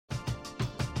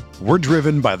We're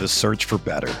driven by the search for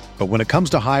better. But when it comes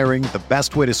to hiring, the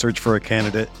best way to search for a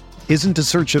candidate isn't to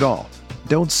search at all.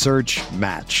 Don't search,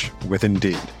 match with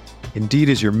Indeed. Indeed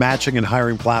is your matching and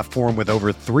hiring platform with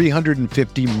over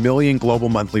 350 million global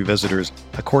monthly visitors,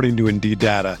 according to Indeed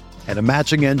data, and a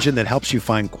matching engine that helps you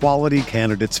find quality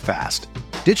candidates fast.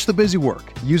 Ditch the busy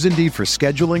work. Use Indeed for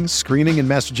scheduling, screening, and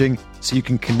messaging so you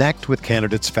can connect with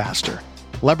candidates faster.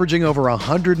 Leveraging over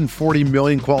 140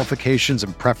 million qualifications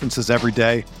and preferences every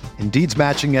day, Indeed's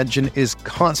matching engine is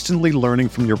constantly learning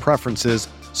from your preferences,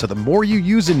 so the more you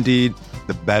use Indeed,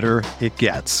 the better it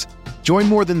gets. Join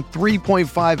more than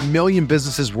 3.5 million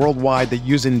businesses worldwide that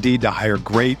use Indeed to hire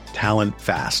great talent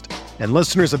fast. And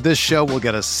listeners of this show will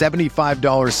get a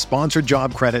 $75 sponsored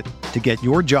job credit to get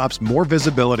your jobs more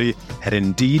visibility at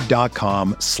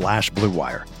Indeed.com/Blue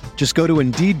Wire. Just go to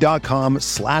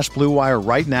Indeed.com/Blue Wire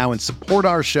right now and support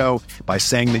our show by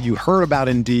saying that you heard about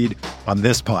Indeed on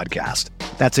this podcast.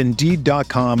 That's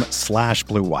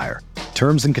Indeed.com/Blue Wire.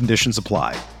 Terms and conditions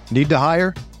apply. Need to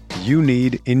hire? You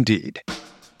need Indeed.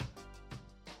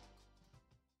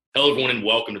 Hello, everyone, and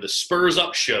welcome to the Spurs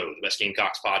Up Show, the best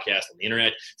Gamecocks podcast on the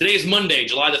internet. Today is Monday,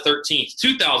 July the 13th,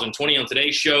 2020. On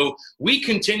today's show, we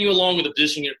continue along with the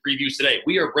position unit previews today.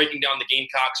 We are breaking down the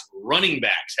Gamecocks running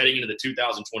backs heading into the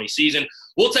 2020 season.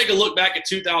 We'll take a look back at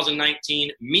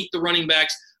 2019, meet the running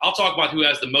backs. I'll talk about who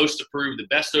has the most to prove, the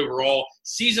best overall,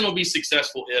 season will be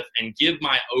successful if, and give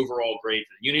my overall grade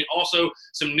for the unit. Also,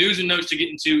 some news and notes to get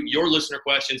into, your listener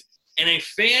questions, and a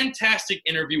fantastic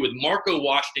interview with Marco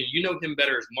Washington. You know him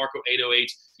better as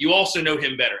Marco808. You also know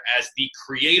him better as the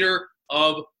creator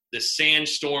of the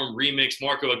Sandstorm remix.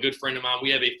 Marco, a good friend of mine. We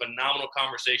have a phenomenal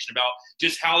conversation about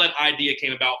just how that idea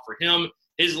came about for him,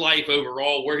 his life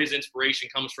overall, where his inspiration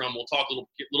comes from. We'll talk a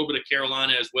little bit of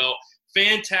Carolina as well.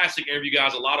 Fantastic interview,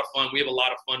 guys. A lot of fun. We have a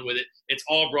lot of fun with it. It's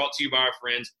all brought to you by our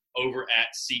friends over at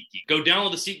SeatGeek. Go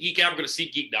download the SeatGeek app, go to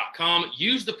SeatGeek.com.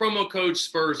 Use the promo code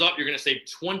SPURSUP. You're going to save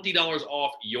 $20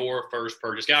 off your first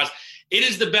purchase. Guys, it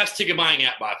is the best ticket buying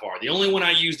app by far. The only one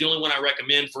I use, the only one I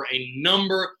recommend for a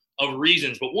number of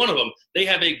reasons. But one of them, they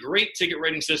have a great ticket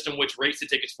rating system which rates the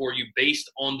tickets for you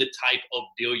based on the type of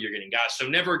deal you're getting, guys. So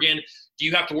never again do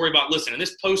you have to worry about, listen, in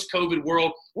this post-COVID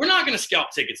world, we're not going to scalp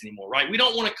tickets anymore, right? We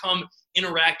don't want to come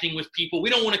interacting with people. We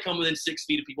don't want to come within 6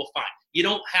 feet of people. Fine. You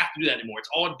don't have to do that anymore. It's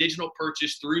all digital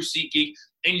purchase through SeatGeek.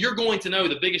 And you're going to know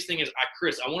the biggest thing is,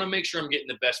 Chris, I want to make sure I'm getting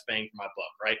the best bang for my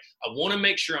buck, right? I want to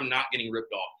make sure I'm not getting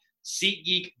ripped off.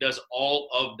 SeatGeek does all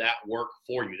of that work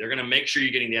for you. They're going to make sure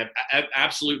you're getting the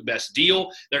absolute best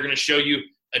deal. They're going to show you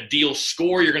a deal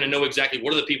score. You're going to know exactly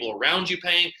what are the people around you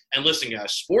paying. And listen,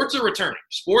 guys, sports are returning.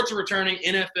 Sports are returning.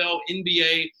 NFL,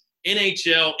 NBA,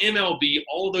 NHL, MLB,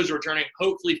 all of those are returning.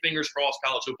 Hopefully, fingers crossed,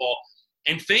 college football.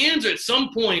 And fans at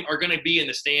some point are going to be in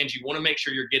the stands. You want to make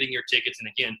sure you're getting your tickets. And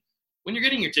again, when you're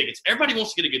getting your tickets, everybody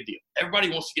wants to get a good deal.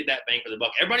 Everybody wants to get that bang for the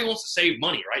buck. Everybody wants to save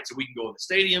money, right? So we can go in the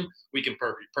stadium. We can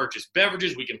purchase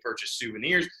beverages. We can purchase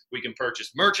souvenirs. We can purchase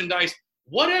merchandise.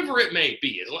 Whatever it may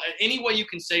be, any way you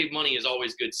can save money is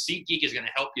always good. SeatGeek is going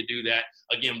to help you do that.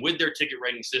 Again, with their ticket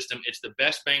rating system, it's the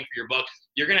best bang for your buck.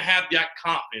 You're going to have that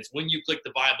confidence when you click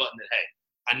the buy button that, hey,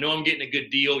 I know I'm getting a good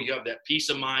deal. You have that peace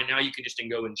of mind. Now you can just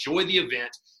go enjoy the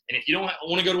event. And if you don't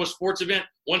want to go to a sports event,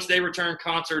 once they return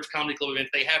concerts, comedy club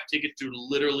events, they have tickets to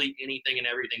literally anything and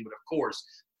everything. But of course,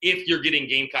 if you're getting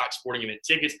Gamecock sporting event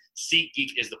tickets,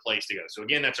 SeatGeek is the place to go. So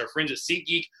again, that's our friends at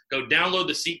SeatGeek. Go download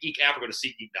the SeatGeek app or go to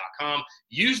SeatGeek.com.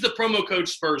 Use the promo code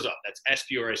SPURSUP. That's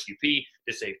SPURSUP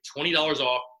to save $20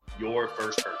 off your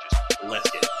first purchase. Let's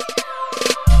get it.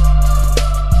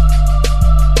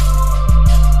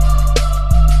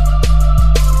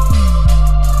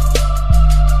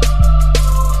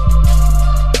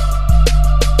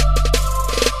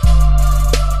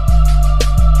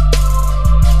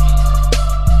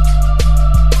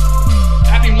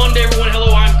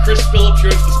 Chris Phillips,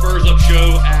 your host of the Spurs Up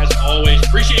Show, as always.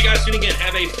 Appreciate you guys tuning in.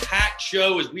 Have a packed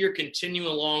show as we are continuing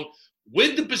along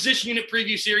with the position unit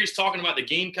preview series, talking about the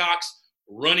Gamecocks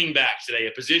running backs today.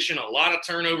 A position, a lot of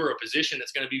turnover, a position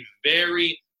that's going to be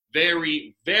very,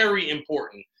 very, very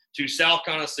important to South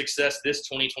Carolina's success this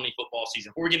 2020 football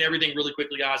season. Before we get into everything really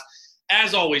quickly, guys,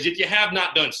 as always, if you have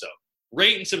not done so,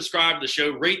 rate and subscribe to the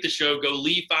show. Rate the show. Go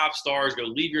leave 5 stars. Go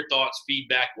leave your thoughts,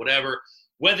 feedback, whatever.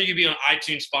 Whether you be on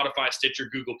iTunes, Spotify, Stitcher,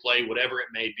 Google Play, whatever it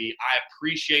may be, I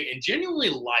appreciate and genuinely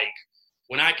like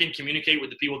when I can communicate with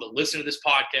the people that listen to this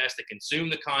podcast, that consume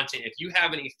the content. If you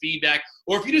have any feedback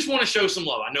or if you just want to show some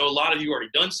love, I know a lot of you already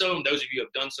done so, and those of you who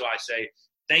have done so, I say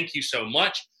thank you so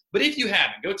much. But if you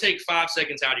haven't, go take 5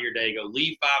 seconds out of your day, go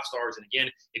leave 5 stars. And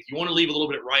again, if you want to leave a little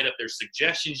bit right up, there's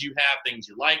suggestions you have, things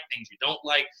you like, things you don't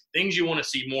like, things you want to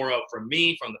see more of from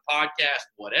me, from the podcast,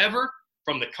 whatever,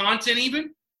 from the content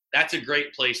even. That's a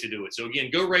great place to do it. So again,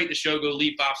 go rate the show, go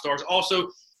leave 5 stars. Also,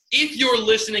 if you're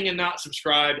listening and not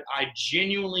subscribed, I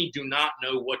genuinely do not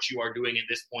know what you are doing at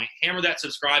this point. Hammer that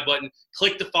subscribe button.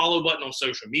 Click the follow button on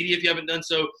social media if you haven't done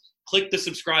so. Click the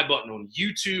subscribe button on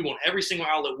YouTube, on every single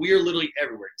outlet. We are literally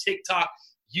everywhere. TikTok,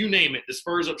 you name it. The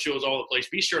Spurs Up Show is all the place.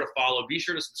 Be sure to follow. Be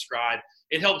sure to subscribe.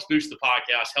 It helps boost the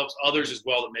podcast, helps others as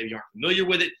well that maybe aren't familiar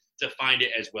with it to find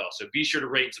it as well. So be sure to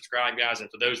rate and subscribe, guys. And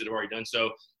for those that have already done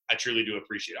so, I truly do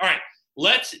appreciate it. All right,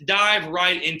 let's dive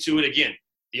right into it again.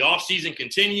 The offseason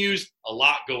continues, a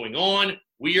lot going on.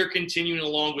 We are continuing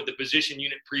along with the position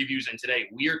unit previews, and today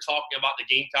we are talking about the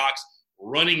Gamecocks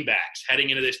running backs heading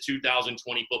into this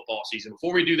 2020 football season.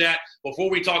 Before we do that, before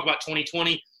we talk about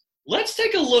 2020, let's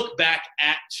take a look back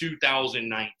at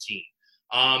 2019.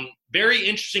 Very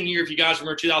interesting year. If you guys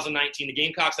remember 2019, the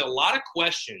Gamecocks had a lot of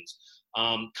questions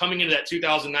coming into that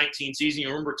 2019 season. You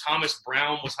remember Thomas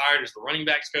Brown was hired as the running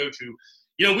backs coach who,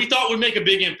 we thought would make a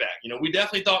big impact. We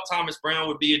definitely thought Thomas Brown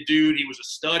would be a dude. He was a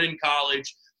stud in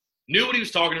college. Knew what he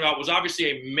was talking about, was obviously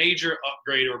a major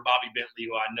upgrade over Bobby Bentley,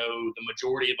 who I know the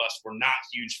majority of us were not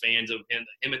huge fans of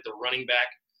him at the running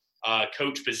back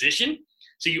coach position.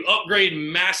 So you upgrade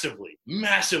massively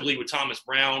with Thomas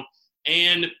Brown.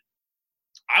 And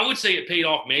I would say it paid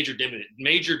off major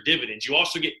dividends. You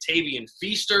also get Tavian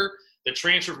Feaster, the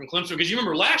transfer from Clemson. Because you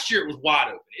remember last year it was wide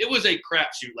open. It was a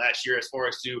crapshoot last year as far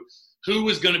as to who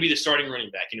was going to be the starting running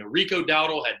back. Rico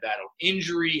Dowdle had battled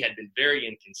injury, had been very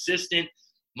inconsistent.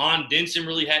 Mon Denson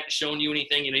really hadn't shown you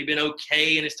anything. He'd been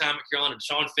okay in his time at Carolina.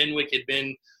 Sean Fenwick had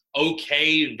been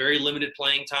okay and very limited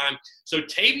playing time. So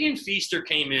Tavian Feaster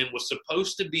came in, was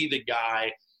supposed to be the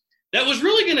guy that was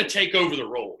really going to take over the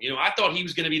role. I thought he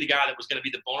was going to be the guy that was going to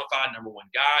be the bona fide number one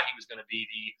guy. He was going to be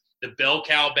the bell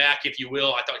cow back, if you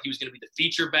will. I thought he was going to be the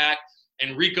feature back.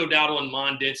 And Rico Dowdle and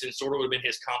Mon Denson sort of would have been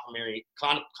his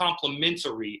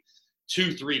complementary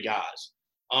 2-3 guys.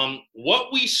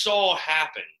 What we saw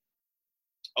happen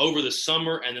over the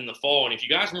summer and then the fall, and if you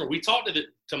guys remember, we talked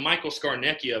to Michael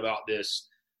Scarnecchia about this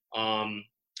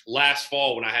last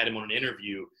fall when I had him on an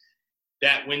interview,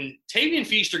 that when Tavian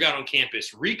Feaster got on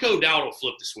campus, Rico Dowdle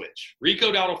flipped the switch.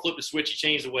 He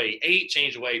changed the way he ate,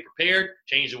 changed the way he prepared,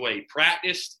 changed the way he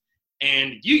practiced.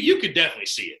 And you could definitely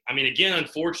see it. Again,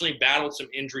 unfortunately, battled some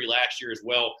injury last year as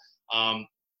well.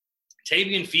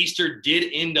 Tavian Feaster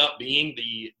did end up being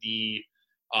the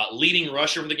leading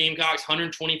rusher for the Gamecocks,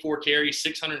 124 carries,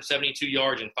 672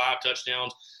 yards, and 5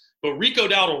 touchdowns. But Rico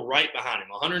Dowdle right behind him,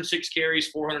 106 carries,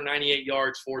 498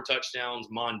 yards, 4 touchdowns.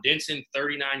 Mon Denson,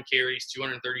 39 carries,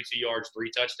 232 yards,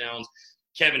 3 touchdowns.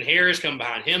 Kevin Harris come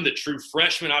behind him, the true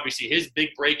freshman. Obviously, his big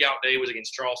breakout day was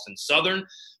against Charleston Southern, but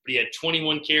he had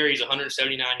 21 carries,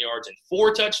 179 yards, and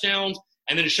 4 touchdowns.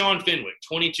 And then Sean Fenwick,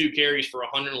 22 carries for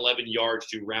 111 yards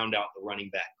to round out the running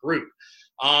back group.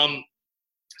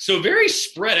 So very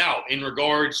spread out in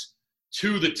regards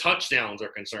to the touchdowns are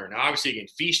concerned. Now, obviously, again,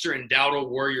 Feaster and Dowdle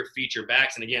were your feature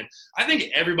backs. And again, I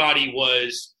think everybody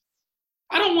was,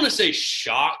 I don't want to say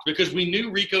shocked, because we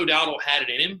knew Rico Dowdle had it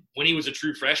in him when he was a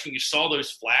true freshman. You saw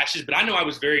those flashes, but I know I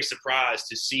was very surprised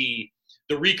to see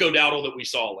the Rico Dowdle that we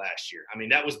saw last year.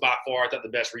 That was by far, I thought, the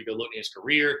best Rico looked in his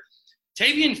career.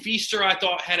 Tavian Feaster, I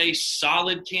thought, had a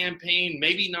solid campaign,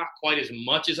 maybe not quite as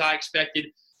much as I expected.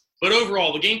 But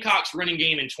overall, the Gamecocks running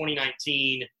game in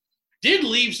 2019 did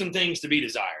leave some things to be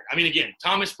desired. Again,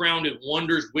 Thomas Brown did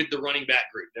wonders with the running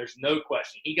back group. There's no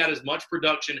question. He got as much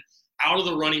production out of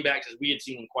the running backs as we had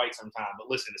seen in quite some time. But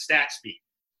listen, the stats speak.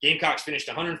 Gamecocks finished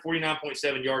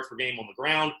 149.7 yards per game on the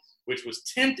ground, which was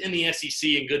 10th in the SEC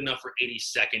and good enough for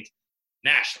 82nd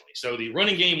nationally. So the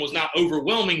running game was not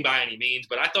overwhelming by any means,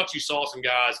 but I thought you saw some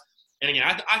guys. And again,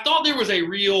 I thought there was a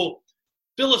real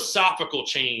philosophical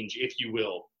change, if you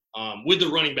will, with the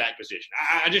running back position.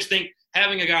 I just think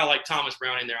having a guy like Thomas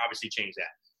Brown in there obviously changed that.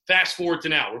 Fast forward to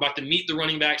now. We're about to meet the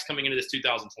running backs coming into this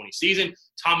 2020 season.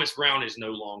 Thomas Brown is no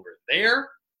longer there.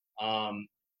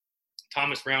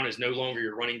 Thomas Brown is no longer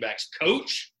your running backs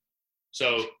coach.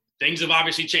 So things have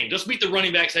obviously changed. Let's meet the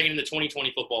running backs heading into the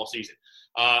 2020 football season.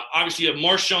 Obviously, you have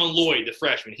Marshawn Lloyd, the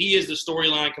freshman. He is the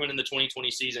storyline coming in the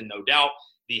 2020 season, no doubt.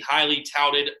 The highly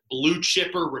touted blue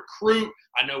chipper recruit.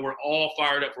 I know we're all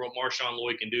fired up for what Marshawn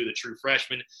Lloyd can do, the true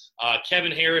freshman.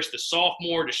 Kevin Harris, the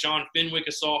sophomore. Deshaun Fenwick,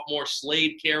 a sophomore.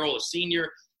 Slade Carroll, a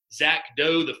senior. Zach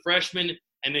Doe, the freshman.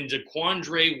 And then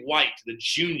DeQuandre White, the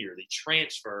junior, the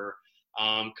transfer,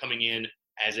 coming in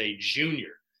as a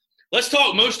junior. Let's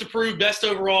talk most approved, best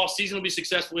overall. Season will be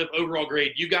successful if overall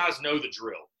grade. You guys know the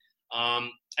drill.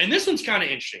 And this one's kind of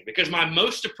interesting because my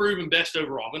most approved and best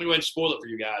overall, I'm going to go ahead and spoil it for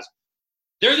you guys.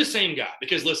 They're the same guy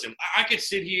because, listen, I could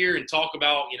sit here and talk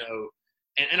about,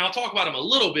 and I'll talk about him a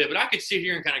little bit, but I could sit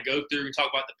here and kind of go through and talk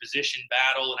about the position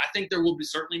battle, and I think there will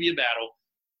certainly be a battle.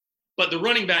 But the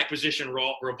running back position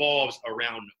revolves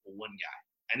around one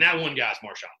guy, and that one guy is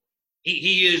Marshawn.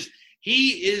 He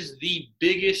is the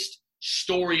biggest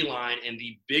storyline and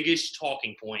the biggest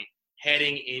talking point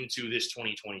heading into this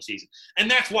 2020 season. And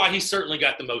that's why he's certainly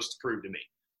got the most to prove to me.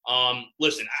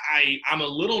 Listen, I'm a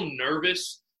little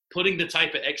nervous putting the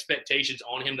type of expectations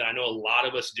on him that I know a lot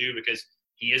of us do because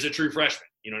he is a true freshman.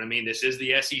 You know what I mean? This is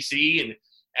the SEC, and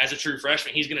as a true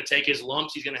freshman, he's going to take his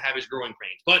lumps. He's going to have his growing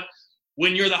pains. But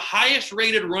when you're the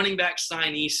highest-rated running back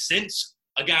signee since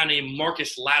a guy named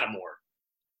Marcus Lattimore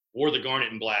wore the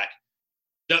garnet and black,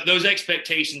 those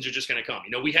expectations are just going to come.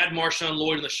 We had Marshawn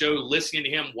Lloyd on the show listening to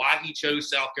him why he chose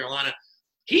South Carolina.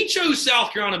 He chose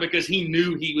South Carolina because he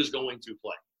knew he was going to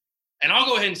play. And I'll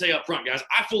go ahead and say up front, guys,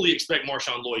 I fully expect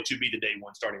Marshawn Lloyd to be the day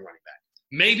one starting running back.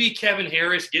 Maybe Kevin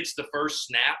Harris gets the first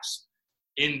snaps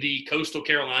in the Coastal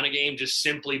Carolina game just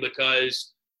simply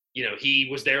because, he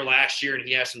was there last year and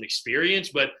he has some experience.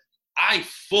 But I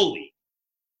fully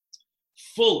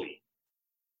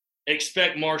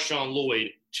expect Marshawn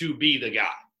Lloyd to be the guy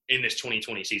in this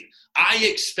 2020 season. I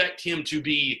expect him to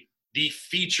be the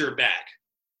feature back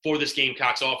for this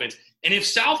Gamecocks offense. And if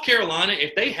South Carolina,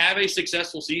 if they have a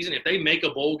successful season, if they make a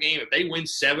bowl game, if they win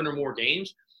 7 or more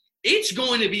games, it's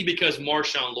going to be because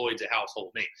Marshawn Lloyd's a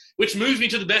household name, which moves me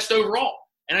to the best overall.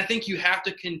 And I think you have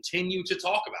to continue to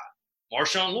talk about it.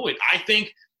 Marshawn Lloyd, I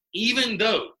think even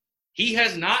though he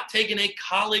has not taken a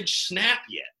college snap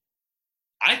yet,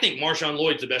 I think Marshawn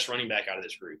Lloyd's the best running back out of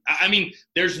this group. I mean,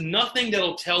 there's nothing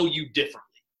that'll tell you differently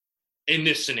in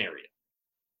this scenario.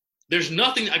 There's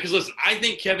nothing – because, listen, I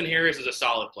think Kevin Harris is a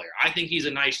solid player. I think he's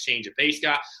a nice change of pace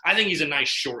guy. I think he's a nice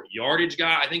short yardage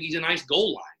guy. I think he's a nice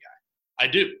goal line guy. I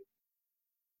do.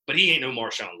 But he ain't no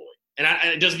Marshawn Lloyd. And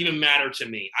it doesn't even matter to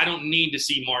me. I don't need to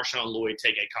see Marshawn Lloyd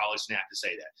take a college snap to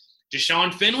say that.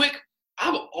 Deshaun Fenwick,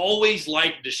 I've always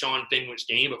liked Deshaun Fenwick's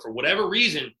game, but for whatever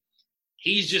reason –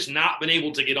 he's just not been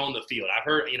able to get on the field. I've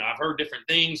heard different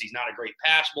things. He's not a great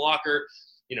pass blocker.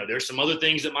 There's some other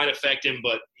things that might affect him,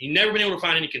 but he's never been able to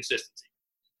find any consistency.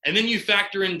 And then you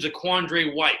factor in Quan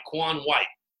White,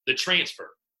 the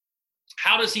transfer.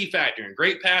 How does he factor in?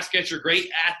 Great pass catcher, great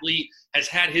athlete, has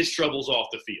had his troubles off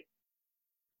the field.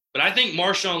 But I think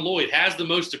Marshawn Lloyd has the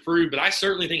most to prove, but I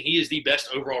certainly think he is the best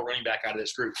overall running back out of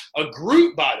this group. A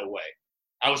group, by the way,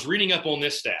 I was reading up on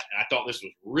this stat, and I thought this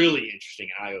was really interesting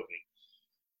and eye-opening.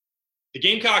 The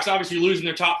Gamecocks obviously losing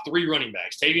their top 3 running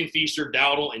backs, Tavian Feaster,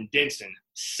 Dowdle, and Denson.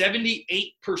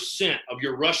 78% of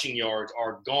your rushing yards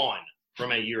are gone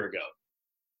from a year ago.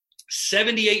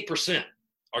 78%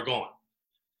 are gone.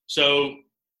 So,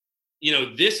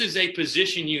 this is a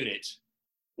position unit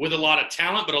with a lot of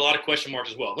talent, but a lot of question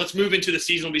marks as well. Let's move into the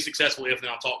season will be successful if, and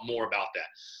I'll talk more about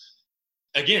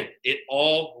that. Again, it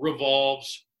all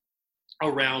revolves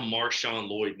around Marshawn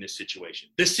Lloyd in this situation.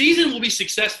 The season will be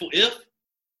successful if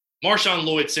Marshawn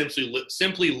Lloyd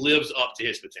simply lives up to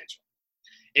his potential.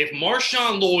 If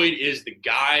Marshawn Lloyd is the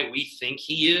guy we think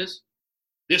he is,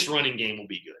 this running game will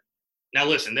be good. Now,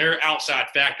 listen, there are outside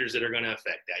factors that are going to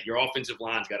affect that. Your offensive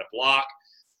line's got to block.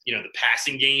 The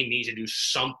passing game needs to do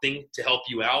something to help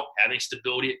you out. Having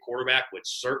stability at quarterback would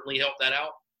certainly help that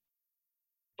out.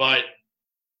 But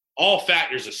all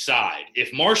factors aside,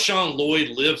 if Marshawn Lloyd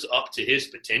lives up to his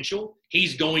potential,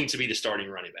 he's going to be the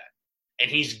starting running back. And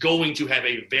he's going to have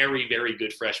a very, very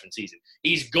good freshman season.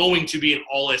 He's going to be an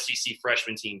all-SEC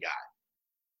freshman team guy.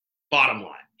 Bottom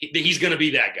line, he's going to be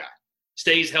that guy.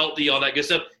 Stays healthy, all that good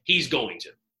stuff. He's going to.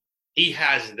 He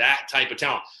has that type of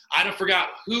talent. I forgot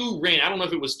who ran. I don't know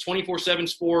if it was 24/7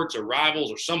 Sports or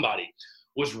Rivals or somebody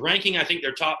was ranking, I think,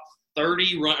 their top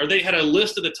 30 or they had a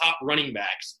list of the top running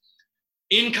backs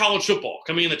in college football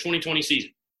coming in the 2020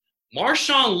 season.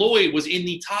 Marshawn Lloyd was in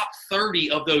the top 30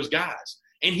 of those guys.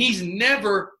 And he's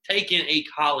never taken a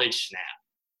college snap.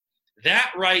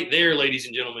 That right there, ladies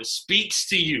and gentlemen, speaks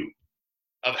to you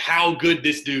of how good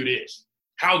this dude is,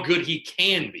 how good he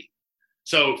can be.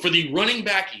 So for the running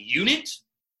back unit,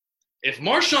 if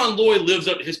Marshawn Lloyd lives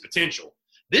up to his potential,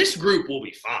 this group will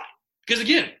be fine. Because,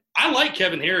 again, I like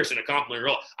Kevin Harris in a complimentary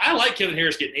role. I like Kevin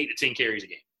Harris getting 8 to 10 carries a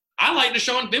game. I like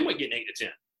Deshaun Fenwick getting 8 to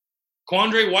 10.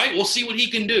 Quandre White, we'll see what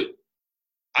he can do.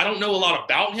 I don't know a lot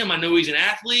about him. I know he's an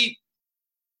athlete.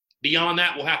 Beyond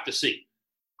that, we'll have to see.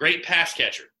 Great pass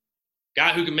catcher.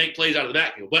 Guy who can make plays out of the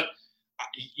backfield. But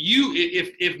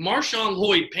if Marshawn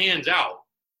Lloyd pans out,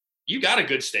 you got a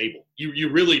good stable. You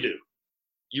really do.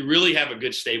 You really have a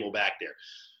good stable back there.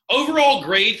 Overall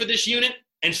grade for this unit,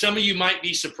 and some of you might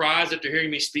be surprised after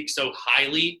hearing me speak so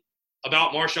highly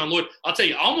about Marshawn Lloyd. I'll tell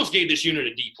you, I almost gave this unit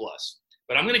a D+,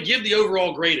 but I'm going to give the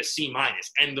overall grade a C-.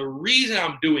 And the reason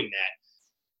I'm doing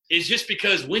that is just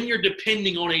because when you're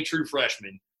depending on a true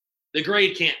freshman, the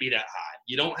grade can't be that high.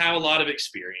 You don't have a lot of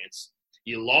experience.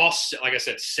 You lost, like I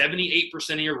said, 78%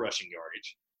 of your rushing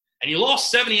yardage. And you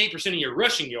lost 78% of your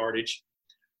rushing yardage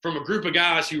from a group of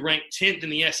guys who ranked 10th in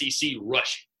the SEC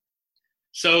rushing.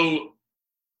 So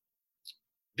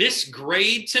this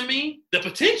grade, to me, the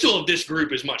potential of this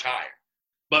group is much higher.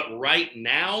 But right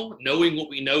now, knowing what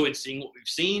we know and seeing what we've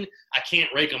seen, I can't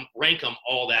rank them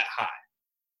all that high.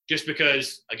 Just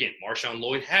because, again, Marshawn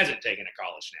Lloyd hasn't taken a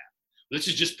college snap. This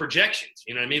is just projections.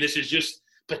 You know what I mean? This is just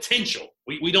potential.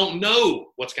 We don't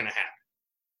know what's going to happen.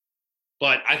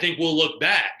 But I think we'll look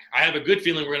back. I have a good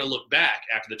feeling we're going to look back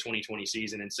after the 2020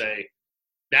 season and say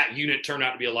that unit turned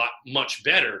out to be much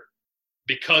better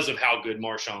because of how good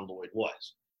Marshawn Lloyd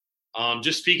was.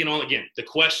 Just speaking on, again, the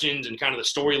questions and kind of the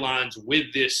storylines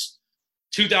with this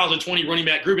 2020 running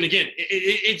back group. And again,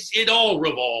 it all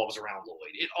revolves around Lloyd.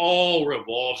 It all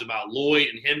revolves about Lloyd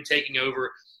and him taking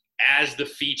over as the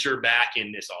feature back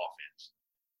in this offense.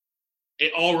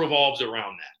 It all revolves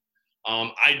around that.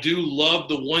 I do love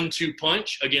the 1-2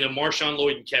 punch, again, of Marshawn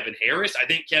Lloyd and Kevin Harris. I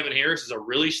think Kevin Harris is a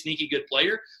really sneaky good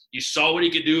player. You saw what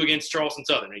he could do against Charleston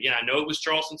Southern. Again, I know it was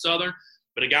Charleston Southern,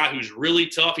 but a guy who's really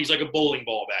tough. He's like a bowling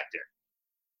ball back there.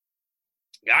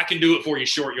 Guy can do it for you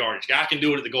short yardage. Guy can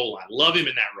do it at the goal line. Love him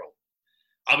in that role.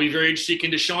 I'll be very interested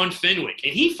in Deshaun Fenwick,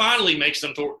 and he finally makes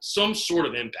some sort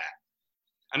of impact.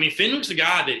 I mean, Fenwick's a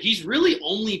guy that he's really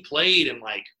only played in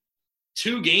like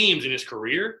 2 games in his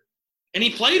career, and he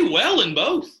played well in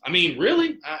both. I mean,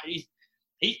 really,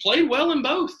 he played well in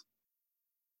both.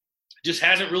 Just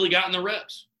hasn't really gotten the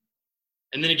reps.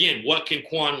 And then again, what can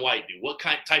Quan White do? What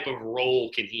type of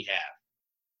role can he have?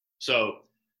 So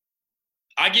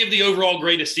I give the overall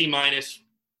grade a C-.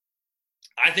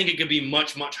 I think it could be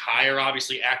much, much higher,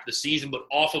 obviously, after the season. But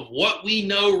off of what we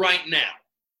know right now,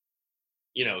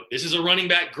 you know, this is a running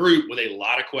back group with a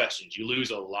lot of questions. You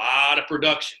lose a lot of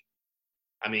production.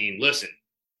 I mean, listen,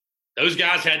 those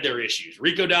guys had their issues.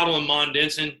 Rico Dowdle and Mon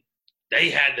Denson, they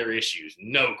had their issues,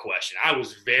 no question. I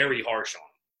was very harsh on them.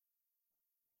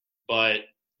 But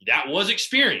that was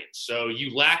experience. So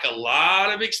you lack a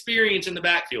lot of experience in the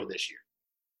backfield this year.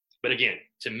 But again,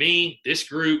 to me, this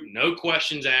group, no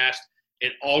questions asked,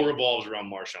 it all revolves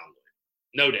around Marshawn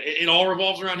Lloyd. No, it all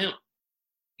revolves around him.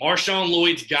 Marshawn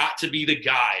Lloyd's got to be the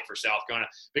guy for South Carolina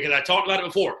because I talked about it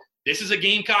before. This is a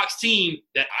Gamecocks team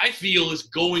that I feel is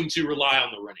going to rely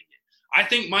on the running game. I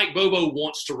think Mike Bobo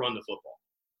wants to run the football.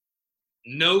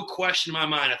 No question in my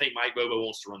mind, I think Mike Bobo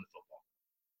wants to run the football.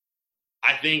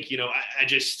 I think, you know,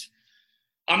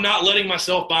 I'm not letting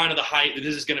myself buy into the hype that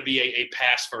this is going to be a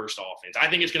pass-first offense. I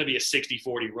think it's going to be a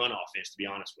 60-40 run offense, to be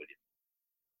honest with you.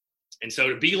 And so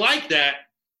to be like that,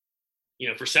 you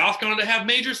know, for South Carolina to have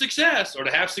major success or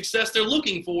to have success they're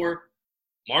looking for,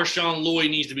 Marshawn Lloyd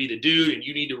needs to be the dude, and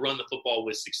you need to run the football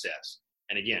with success.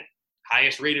 And again,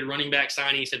 highest-rated running back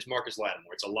signing since Marcus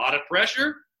Lattimore. It's a lot of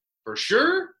pressure, for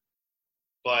sure,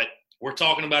 but we're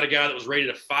talking about a guy that was rated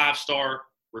a 5-star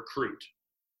recruit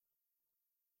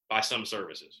by some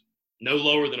services. No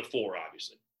lower than a 4,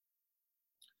 obviously.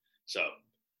 So,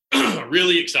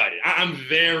 really excited. I'm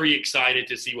very excited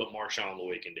to see what Marshawn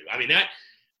Lloyd can do. I mean,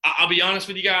 I'll be honest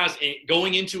with you guys,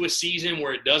 going into a season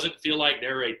where it doesn't feel like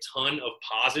there are a ton of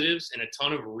positives and a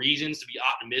ton of reasons to be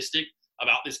optimistic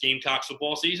about this Gamecocks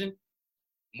football season,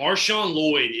 Marshawn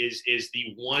Lloyd is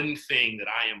the one thing that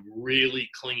I am really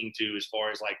clinging to as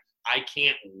far as, like, I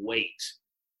can't wait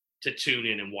to tune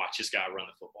in and watch this guy run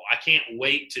the football. I can't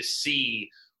wait to see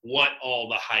what all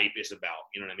the hype is about.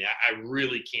 You know what I mean? I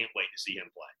really can't wait to see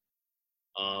him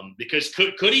play. Because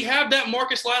could he have that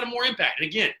Marcus Lattimore impact? And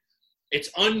again, it's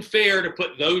unfair to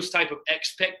put those type of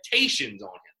expectations on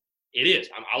him. It is.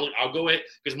 I'll go ahead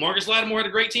because Marcus Lattimore had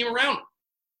a great team around him.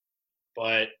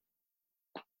 But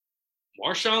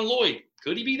Marshawn Lloyd,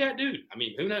 could he be that dude? I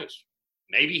mean, who knows?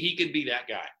 Maybe he could be that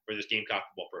guy for this Gamecock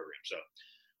football program. So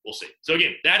we'll see. So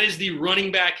again, that is the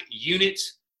running back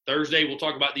units. Thursday, we'll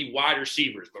talk about the wide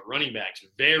receivers, but running backs,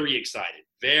 very excited.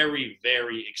 Very,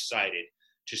 very excited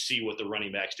to see what the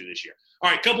running backs do this year.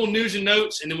 All right, couple news and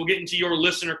notes, and then we'll get into your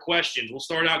listener questions. We'll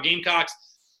start out Gamecocks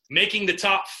making the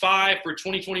top 5 for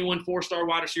 2021 4-star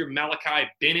wide receiver Malachi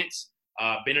Bennett.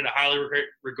 Bennett, a highly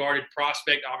regarded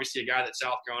prospect, obviously a guy that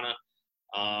South Carolina,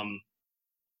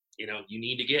 you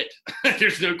need to get.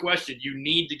 There's no question. You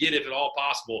need to get if at all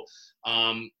possible.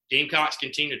 Gamecocks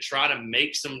continue to try to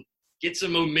make some get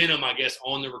some momentum, I guess,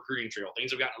 on the recruiting trail.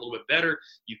 Things have gotten a little bit better.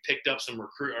 You've picked up some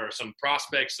some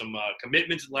prospects, some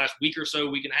commitments in the last week or so,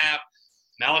 week and a half.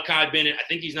 Malachi Bennett, I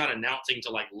think he's not announcing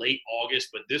till like late August,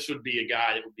 but this would be a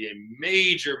guy that would be a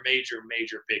major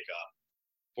pickup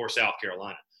for South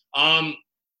Carolina.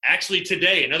 Actually,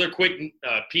 today, another quick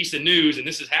piece of news, and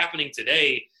this is happening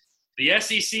today. The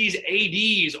SEC's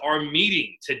ADs are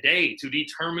meeting today to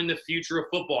determine the future of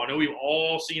football. I know we've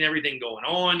all seen everything going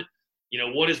on.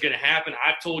 What is going to happen?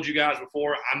 I've told you guys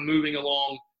before, I'm moving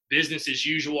along business as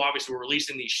usual. Obviously, we're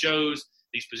releasing these shows,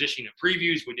 these positioning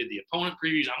previews. We did the opponent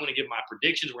previews. I'm going to give my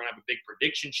predictions. We're going to have a big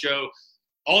prediction show,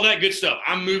 all that good stuff.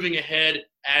 I'm moving ahead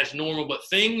as normal, but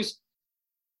things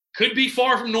could be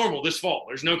far from normal this fall.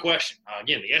 There's no question.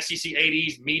 Again, the SEC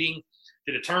ADs meeting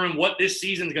to determine what this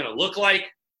season is going to look like.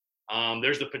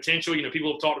 There's the potential,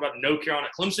 people have talked about the North Carolina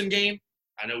Clemson game.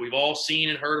 I know we've all seen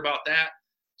and heard about that.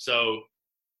 So,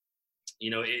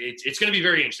 it's going to be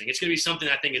very interesting. It's going to be something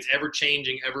I think it's ever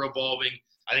changing, ever evolving.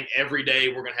 I think every day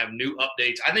we're going to have new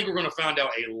updates. I think we're going to find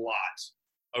out a lot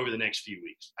over the next few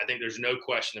weeks. I think there's no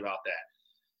question about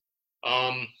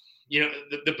that.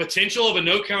 The potential of a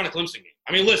North Carolina Clemson game.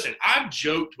 I mean, listen, I've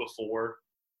joked before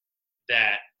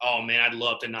that, oh, man, I'd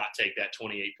love to not take that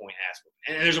 28-point Haskell.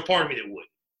 And there's a part of me that would.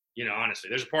 Honestly,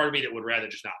 there's a part of me that would rather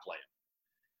just not play it.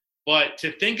 But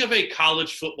to think of a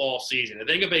college football season, to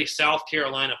think of a South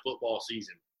Carolina football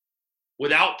season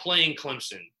without playing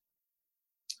Clemson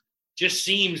just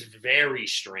seems very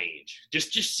strange.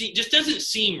 Just doesn't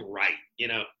seem right,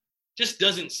 Just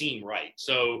doesn't seem right.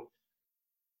 So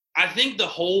I think the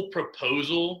whole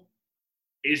proposal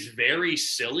is very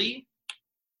silly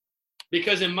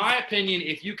because, in my opinion,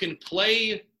 if you can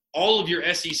play all of your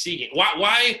SEC games,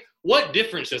 what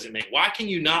difference does it make? Why can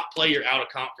you not play your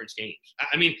out-of-conference games?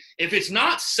 I mean, if it's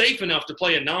not safe enough to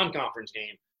play a non-conference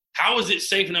game, how is it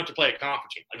safe enough to play a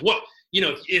conference game? Like what?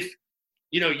 If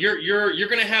you're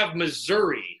going to have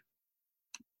Missouri,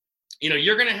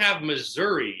 you're going to have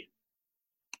Missouri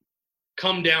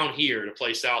come down here to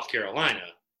play South Carolina,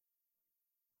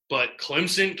 but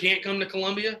Clemson can't come to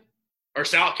Columbia, or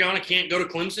South Carolina can't go to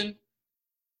Clemson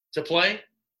to play.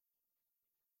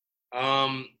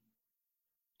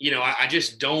 I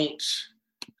just don't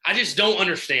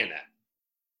understand that.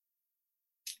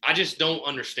 I just don't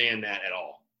understand that at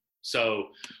all. So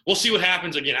we'll see what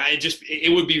happens. Again,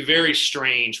 it would be very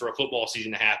strange for a football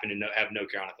season to happen and have no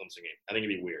Carolina Clemson game. I think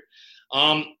it'd be weird.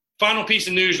 Final piece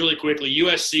of news really quickly.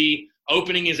 USC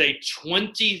opening is a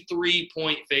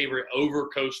 23-point favorite over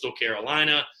Coastal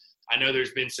Carolina. I know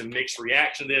there's been some mixed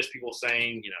reaction to this. People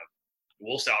saying,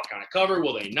 will South Carolina cover?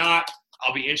 Will they not?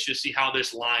 I'll be interested to see how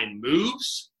this line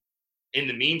moves in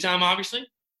the meantime, obviously.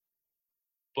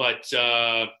 But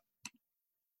I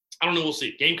don't know. We'll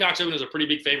see. Gamecocks open is a pretty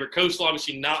big favorite. Coastal,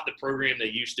 obviously not the program they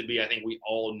used to be. I think we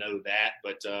all know that.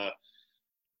 But,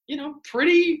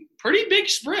 pretty big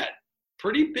spread.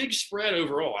 Pretty big spread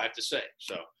overall, I have to say.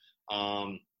 So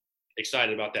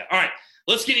excited about that. All right.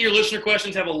 Let's get to your listener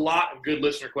questions. Have a lot of good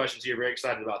listener questions here. Very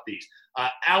excited about these.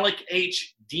 Alec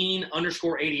H. Dean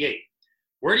 _88.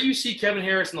 Where do you see Kevin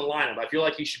Harris in the lineup? I feel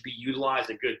like he should be utilized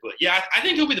a good bit. Yeah, I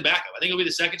think he'll be the backup. I think he'll be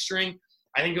the second string.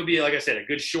 I think he'll be, like I said, a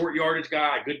good short yardage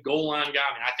guy, a good goal line guy.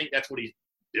 I mean, I think that's what he's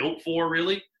built for,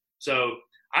 really. So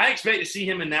I expect to see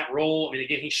him in that role. I mean,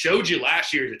 again, he showed you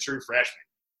last year as a true freshman.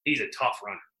 He's a tough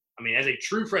runner. I mean, as a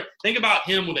true freshman, think about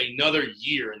him with another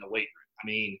year in the weight room. I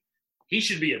mean, he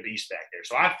should be a beast back there.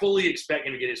 So I fully expect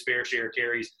him to get his fair share of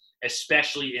carries,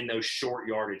 especially in those short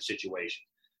yardage situations.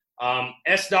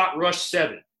 Rush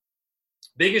 7.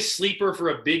 Biggest sleeper for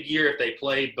a big year if they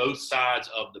play both sides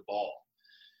of the ball.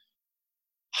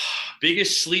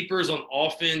 Biggest sleepers on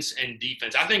offense and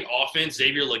defense. I think offense,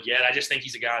 Xavier Legette. I just think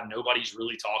he's a guy nobody's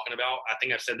really talking about. I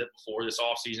think I've said that before this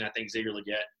offseason. I think Xavier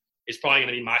Legette is probably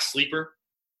going to be my sleeper.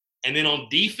 And then on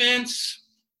defense,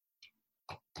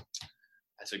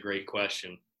 that's a great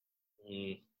question.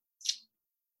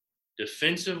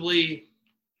 Defensively,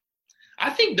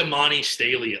 I think Damani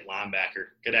Staley at linebacker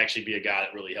could actually be a guy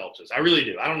that really helps us. I really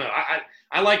do. I don't know.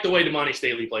 I like the way Damani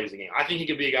Staley plays the game. I think he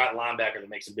could be a guy at linebacker that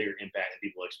makes a bigger impact than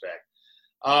people expect.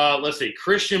 Let's see.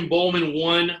 Christian Bowman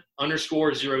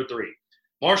 1_03.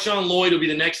 Marshawn Lloyd will be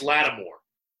the next Lattimore.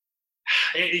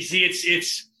 You see,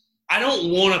 it's I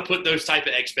don't want to put those type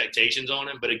of expectations on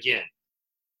him, but again,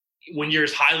 when you're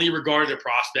as highly regarded a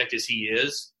prospect as he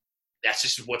is, that's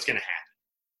just what's going to happen.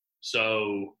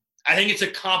 So I think it's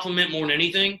a compliment more than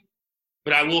anything,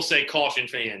 but I will say caution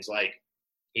fans, like,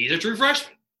 he's a true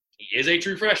freshman. He is a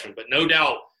true freshman, but no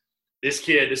doubt this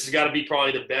has got to be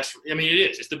probably the best. I mean, it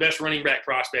is. It's the best running back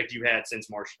prospect you had since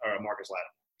Marcus Lattimore.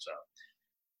 So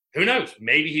who knows?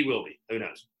 Maybe he will be. Who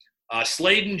knows?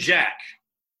 Sladen Jack,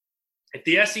 if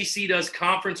the SEC does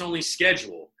conference-only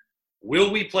schedule,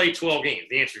 will we play 12 games?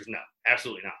 The answer is no,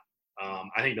 absolutely not.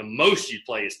 I think the most you'd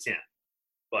play is 10.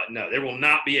 But no, there will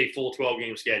not be a full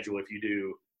 12-game schedule if you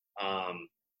do a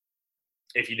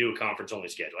conference-only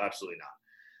schedule. Absolutely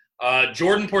not.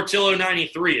 Jordan Portillo,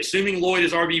 93. Assuming Lloyd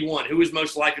is RB1, who is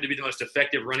most likely to be the most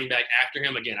effective running back after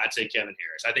him? Again, I'd say Kevin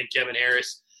Harris. I think Kevin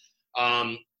Harris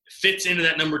fits into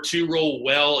that number 2 role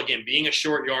well. Again, being a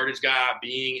short yardage guy,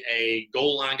 being a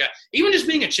goal line guy, even just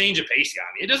being a change of pace guy.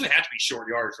 I mean, it doesn't have to be short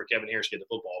yardage for Kevin Harris to get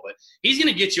the football, but he's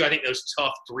going to get you, I think, those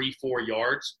tough 3-4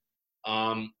 yards.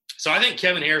 So I think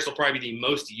Kevin Harris will probably be the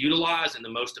most utilized and the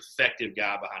most effective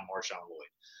guy behind Marshawn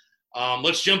Lloyd.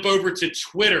 Let's jump over to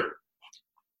Twitter.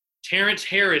 Terrence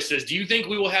Harris says, do you think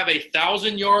we will have a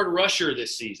 1,000-yard rusher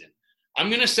this season? I'm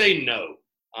going to say no.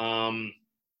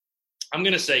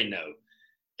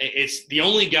 It's the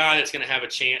only guy that's going to have a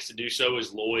chance to do so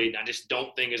is Lloyd. I just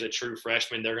don't think as a true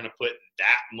freshman they're going to put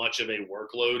that much of a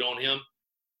workload on him.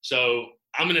 So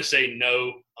I'm going to say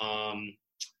no.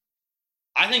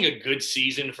 I think a good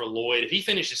season for Lloyd, if he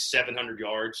finishes 700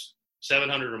 yards,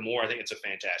 700 or more, I think it's a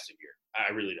fantastic year.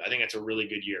 I really do. I think it's a really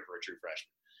good year for a true freshman.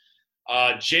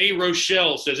 Jay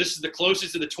Rochelle says, this is the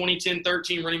closest to the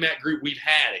 2010-13 running back group we've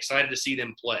had. Excited to see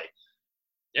them play.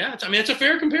 Yeah, it's a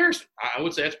fair comparison. I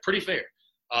would say that's pretty fair.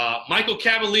 Michael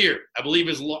Cavalier, I believe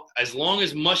as long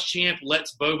as Muschamp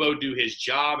lets Bobo do his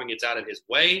job and gets out of his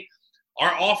way,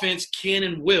 our offense can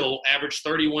and will average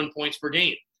 31 points per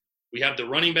game. We have the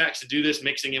running backs to do this,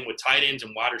 mixing in with tight ends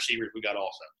and wide receivers we got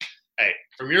also. Hey,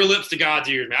 from your lips to God's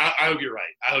ears, man, I hope you're right.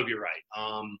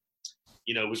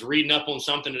 Was reading up on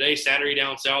something today, Saturday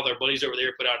Down South. Our buddies over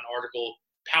there put out an article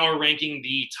power ranking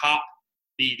the top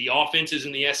the offenses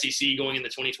in the SEC going in the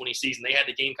 2020 season. They had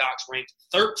the Gamecocks ranked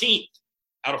 13th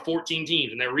out of 14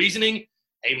 teams. And their reasoning,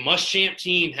 a Muschamp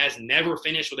team has never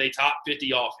finished with a top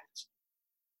 50 offense.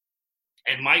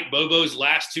 And Mike Bobo's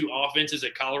last 2 offenses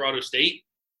at Colorado State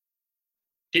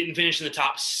didn't finish in the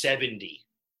top 70.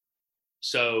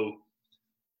 So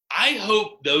I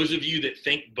hope those of you that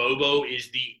think Bobo is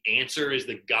the answer, is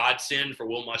the godsend for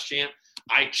Will Muschamp,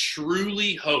 I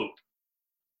truly hope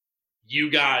you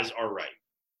guys are right.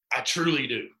 I truly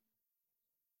do.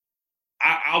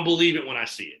 I'll believe it when I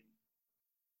see it.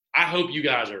 I hope you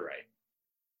guys are right.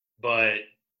 But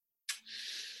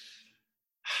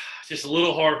it's just a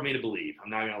little hard for me to believe. I'm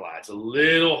not going to lie. It's a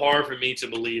little hard for me to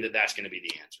believe that that's going to be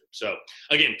the answer. So,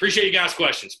 again, appreciate you guys'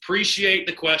 questions. Appreciate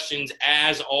the questions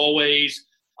as always.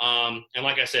 And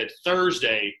like I said,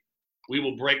 Thursday, we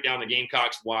will break down the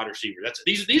Gamecocks wide receiver.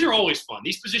 These are always fun.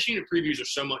 These position unit previews are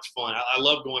so much fun. I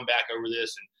love going back over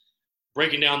this and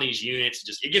breaking down these units.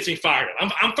 It gets me fired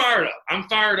up. I'm fired up. I'm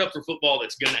fired up for football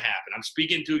that's going to happen. I'm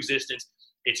speaking into existence.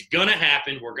 It's going to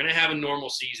happen. We're going to have a normal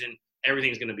season.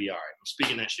 Everything's going to be all right. I'm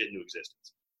speaking that shit into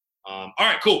existence. All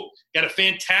right, cool. Got a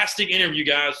fantastic interview,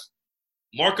 guys.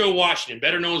 Marco Washington,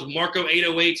 better known as Marco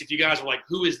 808s. If you guys are like,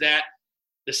 who is that?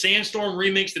 The Sandstorm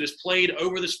remix that is played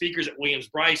over the speakers at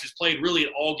Williams-Brice is played really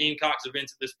at all Gamecocks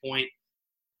events at this point.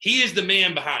 He is the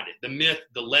man behind it, the myth,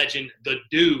 the legend, the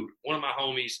dude, one of my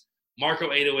homies, Marco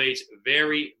 808s.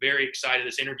 Very, very excited.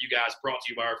 This interview, guys, brought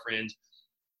to you by our friends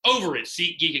over at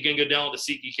SeatGeek. Again, go download the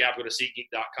SeatGeek app, go to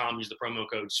SeatGeek.com, use the promo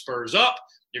code SPURSUP.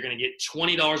 You're going to get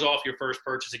 $20 off your first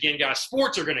purchase. Again, guys,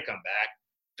 sports are going to come back.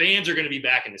 Fans are going to be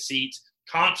back in the seats.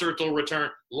 Concerts will return.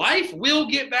 Life will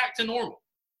get back to normal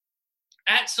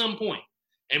at some point.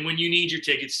 And when you need your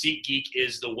tickets, SeatGeek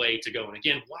is the way to go. And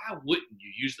again, why wouldn't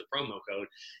you use the promo code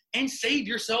and save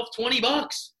yourself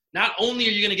 $20? Not only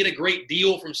are you going to get a great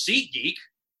deal from SeatGeek,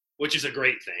 which is a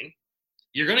great thing,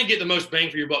 you're going to get the most bang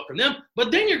for your buck from them,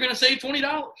 but then you're going to save $20.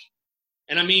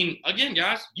 And I mean, again,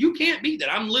 guys, you can't beat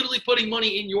that. I'm literally putting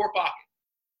money in your pocket.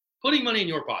 Putting money in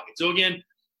your pocket. So again,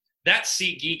 that's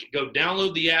SeatGeek. Go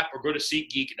download the app or go to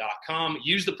SeatGeek.com.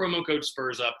 Use the promo code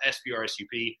SPURSUP,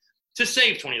 SPRSUP, to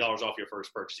save $20 off your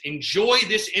first purchase. Enjoy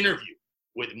this interview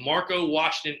with Marco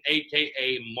Washington,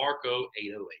 a.k.a. Marco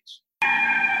 808s.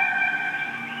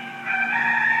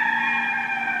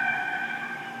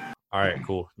 All right,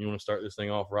 cool. You want to start this thing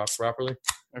off properly?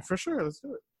 For sure. Let's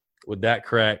do it. With that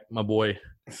crack, my boy,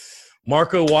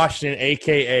 Marco Washington,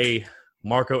 a.k.a.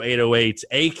 Marco 808s,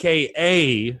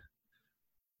 a.k.a.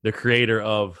 the creator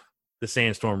of the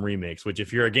Sandstorm remix, which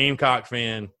if you're a Gamecock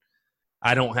fan,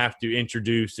 I don't have to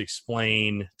introduce,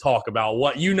 explain, talk about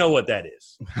what you know what that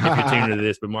is. If you're tuning into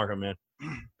this, but Marco, man,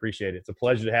 appreciate it. It's a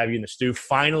pleasure to have you in the stew.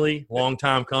 Finally, long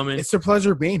time coming. It's a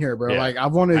pleasure being here, bro. Yeah. Like I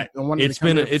wanted to come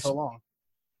here for so long.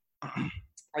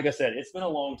 Like I said, it's been a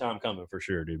long time coming for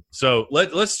sure, dude. So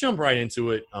let's jump right into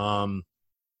it.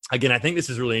 again, I think this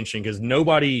is really interesting because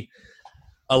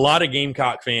a lot of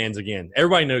Gamecock fans, again,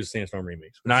 everybody knows Sandstorm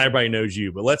Remix. Not everybody knows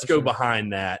you, but let's go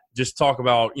behind that. Just talk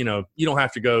about, you don't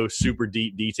have to go super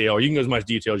deep detail. You can go as much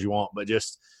detail as you want, but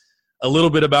just a little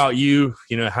bit about you,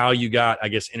 how you got, I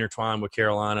guess, intertwined with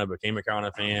Carolina, became a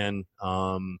Carolina fan,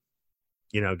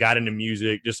 got into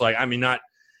music. Just like, not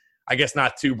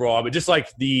too broad, but just like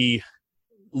the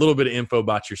little bit of info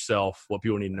about yourself, what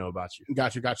people need to know about you.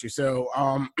 Got you. So,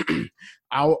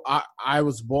 I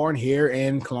was born here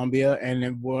in Columbia, and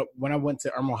then when I went to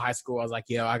Irmo High School, I was like,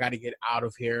 I got to get out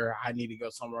of here. I need to go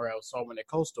somewhere else. So I went to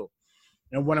Coastal.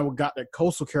 And when I got to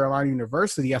Coastal Carolina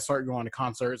University, I started going to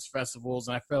concerts, festivals,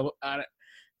 and I fell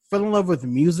in love with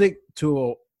music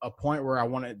to a point where I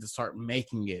wanted to start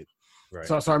making it. Right.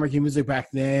 So I started making music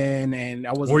back then, and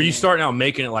I was. Were you starting out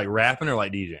making it like rapping or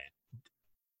like DJing?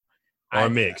 Or a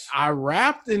mix? I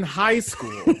rapped in high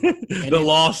school. The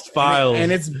Lost Files. And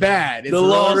it's bad. It's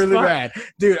really bad.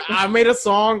 Dude, I made a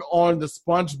song on the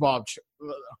SpongeBob.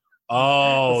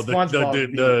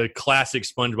 The classic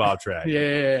SpongeBob track.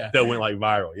 Yeah. That went like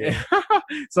viral. Yeah.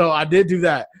 So I did do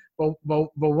that. But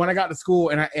when I got to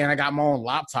school and I got my own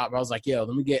laptop, I was like, let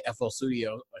me get FL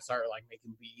Studio. I started like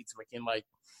making beats, making like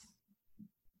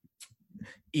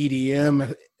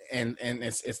EDM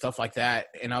and stuff like that.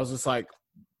 And I was just like,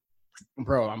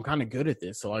 bro, I'm kind of good at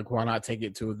this. So like, why not take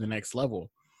it to the next level?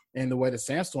 And the way the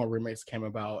Sandstorm remix came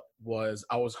about was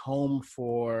I was home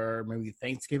for maybe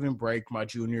Thanksgiving break my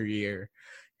junior year.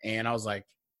 And I was like,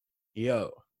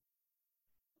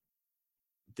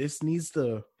 this needs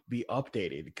to be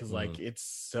updated because like it's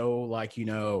so like,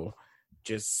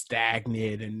 just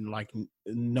stagnant and like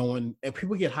no one, and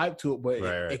people get hyped to it, but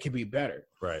it could be better.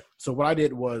 Right. So what I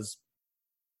did was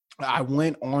I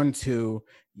went on to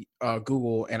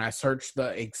Google and I searched the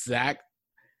exact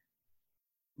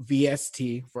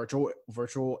VST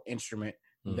virtual instrument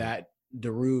that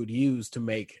Darude used to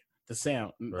make the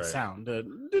sound.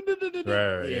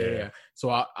 Yeah. So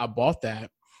I bought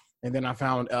that, and then I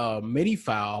found a MIDI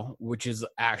file, which is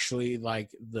actually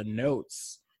like the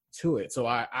notes to it. So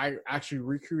I actually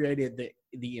recreated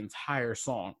the entire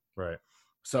song. Right.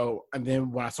 So, and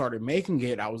then when I started making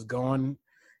it, I was going,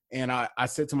 and I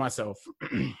said to myself,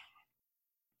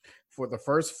 for the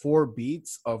first 4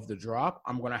 beats of the drop,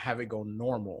 I'm going to have it go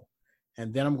normal.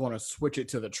 And then I'm going to switch it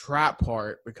to the trap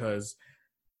part because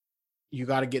you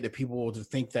got to get the people to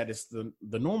think that it's the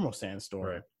normal Sandstorm.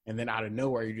 Right. And then out of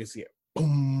nowhere, you just get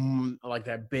boom, like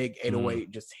that big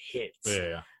 808 just hits.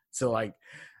 Yeah. So like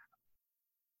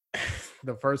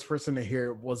the first person to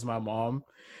hear it was my mom,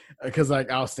 because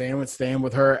like I was staying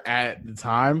with her at the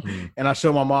time, and I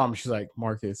showed my mom. She's like,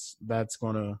 Marcus, that's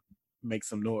going to make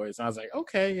some noise. And I was like,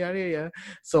 okay, yeah.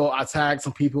 So I tagged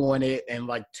some people in it, and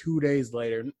like 2 days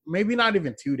later, maybe not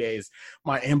even 2 days,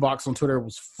 my inbox on Twitter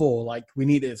was full. Like, we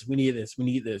need this.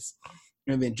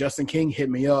 And then Justin King hit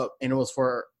me up, and it was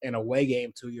for an away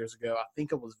game 2 years ago. I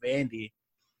think it was Vandy,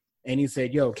 and he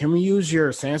said, "Yo, can we use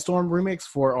your Sandstorm remix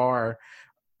for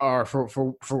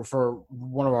for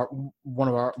one of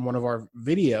our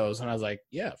videos?" And I was like,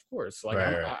 "Yeah, of course. Like,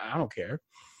 I don't care."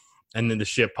 And then the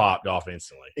shit popped off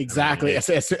instantly. Exactly. As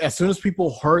soon as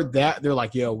people heard that, they're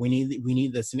like, "Yo, we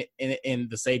need this in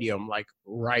the stadium, like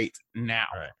right now."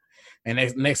 Right.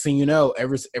 And next thing you know,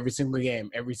 every single game,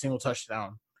 every single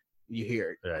touchdown, you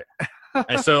hear it. Right.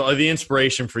 And so the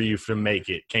inspiration for you to make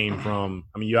it came from,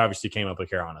 I mean, you obviously came up a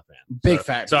Carolina fan. Big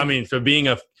fact. So, I mean, so being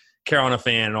a Carolina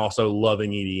fan and also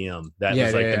loving EDM, that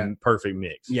was like the perfect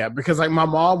mix. Yeah, because like my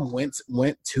mom went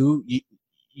to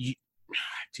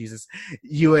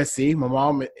USC. My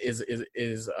mom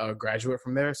is a graduate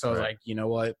from there. So I was like, you know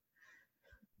what?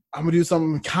 I'm going to do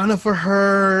something kind of for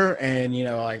her. And,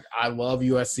 like, I love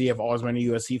USC. I've always been a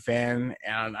USC fan.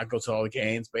 And I go to all the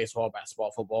games, baseball,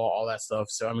 basketball, football, all that stuff.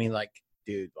 So, I mean, like,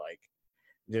 dude, like,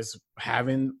 just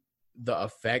having the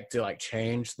effect to, like,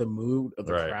 change the mood of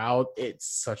the crowd,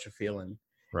 it's such a feeling.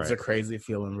 Right. It's a crazy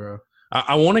feeling, bro.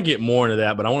 I want to get more into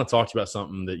that, but I want to talk to you about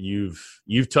something that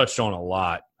you've touched on a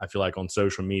lot, I feel like, on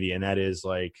social media. And that is,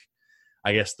 like,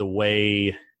 I guess the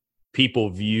way – people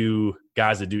view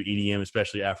guys that do EDM,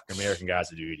 especially African-American guys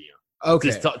that do EDM. Okay.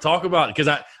 Just talk about it. Because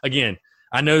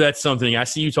I know that's something I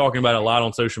see you talking about a lot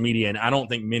on social media, and I don't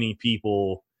think many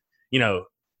people, the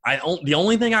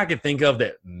only thing I could think of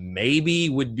that maybe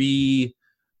would be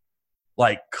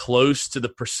like close to the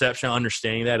perception of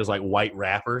understanding that is like white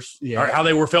rappers, or how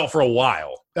they were felt for a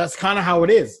while. That's kind of how it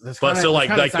is.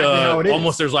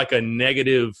 Almost there's like a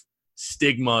negative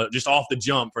stigma just off the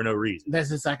jump for no reason.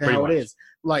 That's exactly how it is.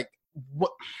 Like,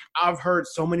 what I've heard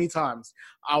so many times,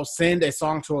 I'll send a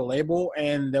song to a label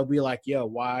and they'll be like, "Yo,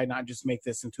 why not just make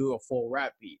this into a full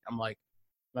rap beat?" I'm like,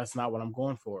 That's not what I'm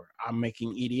going for. I'm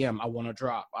making EDM. I want to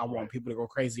drop. I want people to go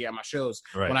crazy at my shows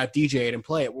Right. when I DJ it and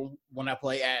play it. When I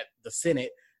play at the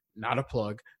Senate, not a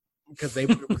plug, because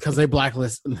they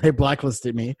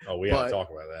blacklisted me. Oh, we have to talk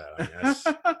about that.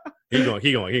 I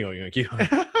mean, keep going.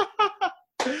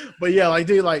 But yeah, like,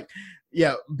 dude, like,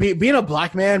 yeah, being a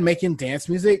black man making dance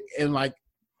music, and like,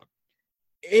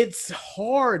 it's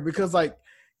hard because like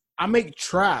I make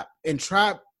trap, and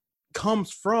trap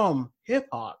comes from hip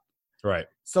hop. Right.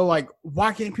 So like,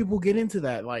 why can't people get into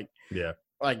that? Like, yeah,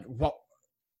 like what?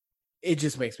 It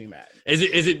just makes me mad. Is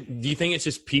it? Do you think it's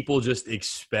just people just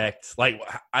expect? Like,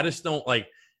 I just don't like.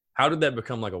 How did that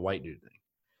become like a white dude thing?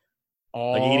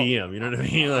 Like EDM, you know what I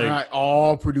mean? Like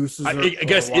all producers. I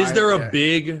guess is there a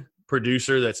big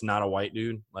producer that's not a white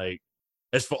dude? Like,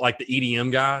 as for like the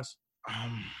EDM guys.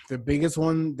 The biggest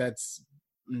one that's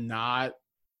not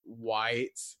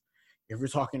white, if you're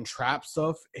talking trap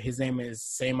stuff, his name is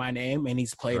Say My Name, and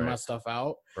he's played my stuff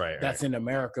out. Right. That's in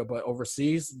America, but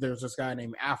overseas, there's this guy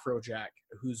named Afrojack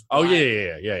who's black. Oh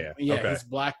yeah. Yeah, okay. He's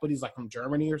black, but he's like from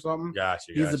Germany or something.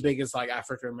 Gotcha. He's the biggest like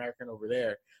African American over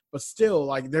there. But still,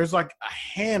 like, there's like a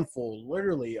handful,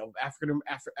 literally, of African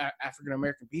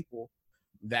American people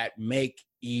that make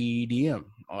EDM,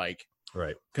 like.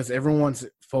 Right. Because everyone's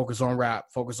focused on rap,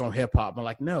 focused on hip hop. I'm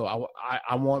like, no,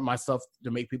 I want my stuff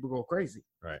to make people go crazy.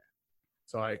 Right.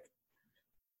 So like,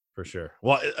 for sure.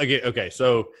 Well, again, okay.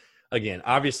 So again,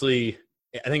 obviously,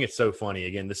 I think it's so funny.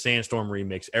 Again, the Sandstorm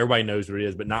remix, everybody knows what it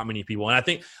is, but not many people.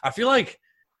 And I feel like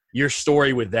your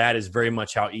story with that is very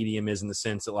much how EDM is, in the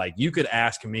sense that like you could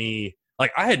ask me,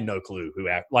 like I had no clue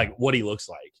like what he looks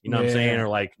like, you know what I'm saying? Or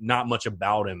like not much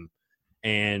about him.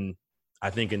 And I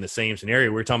think in the same scenario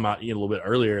we were talking about a little bit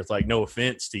earlier, it's like, no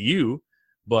offense to you,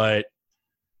 but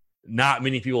not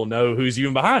many people know who's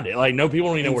even behind it. Like, no people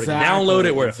don't even know where to download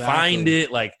it, where to find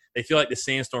it. Like, they feel like the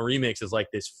Sandstorm remix is like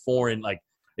this foreign, like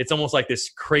it's almost like this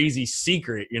crazy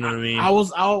secret. You know what I mean? I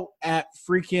was out at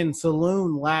freaking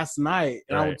Saloon last night,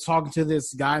 and I was talking to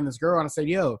this guy and this girl, and I said,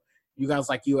 "Yo, you guys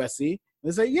like USC?"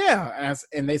 They said, "Yeah,"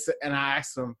 and they said, and I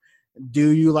asked them, "Do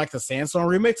you like the Sandstorm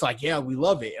remix?" Like, "Yeah, we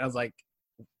love it." And I was like,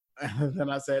 and then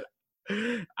I said,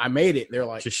 I made it. They're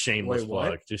like, just shameless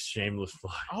plug. Just shameless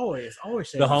plug. Always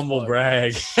shameless the humble plug.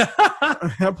 Brag.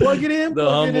 Plug it in. The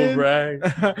humble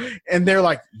brag. And they're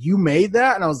like, you made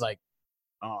that? And I was like,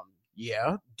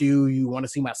 yeah. Do you want to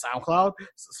see my SoundCloud?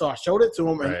 So I showed it to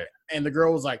him, and the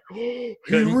girl was like, couldn't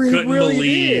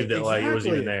believe that like it was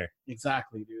even there.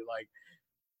 Exactly, dude. Like,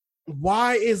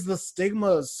 why is the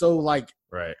stigma so like?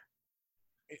 Right.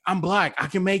 I'm black. I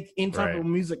can make any type of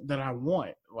music that I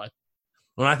want. Like,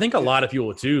 well, I think a lot of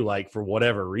people too, like for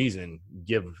whatever reason,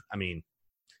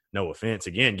 no offense,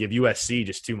 again, give USC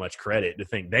just too much credit to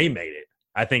think they made it.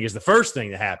 I think is the first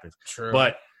thing that happens. True.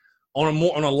 But on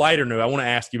a lighter note, I want to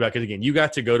ask you about, because again, you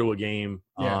got to go to a game,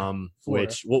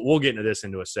 which we'll get into this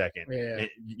into a second. Yeah.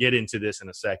 Get into this in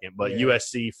a second. But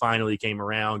USC finally came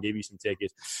around, gave you some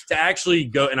tickets to actually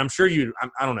go. And I'm sure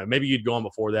I don't know, maybe you'd go on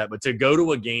before that, but to go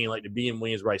to a game, like to be in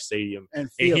Williams-Brice Stadium and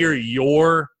hear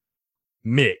your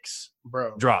mix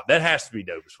drop, that has to be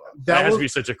dope as fuck. That has to be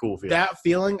such a cool feeling. That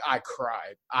feeling, I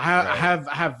cried. I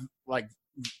have like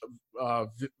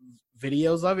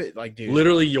videos of it, like, dude,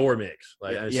 literally your mix,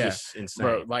 like it's just insane,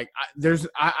 bro. Like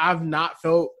I've not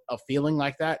felt a feeling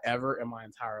like that ever in my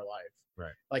entire life.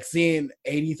 Right. Like seeing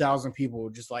 80,000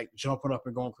 people just like jumping up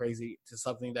and going crazy to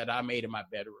something that I made in my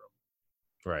bedroom.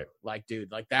 Right. Like,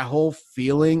 dude, like that whole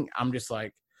feeling, I'm just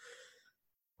like,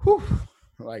 whew,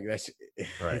 like that's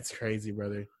it's crazy,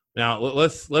 brother. Now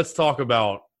let's talk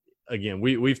about, again,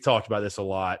 we've talked about this a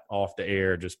lot off the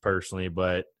air just personally,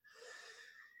 but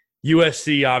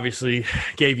USC obviously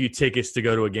gave you tickets to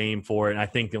go to a game for it, and I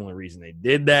think the only reason they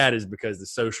did that is because the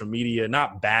social media,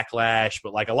 not backlash,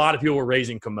 but like a lot of people were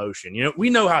raising commotion. You know,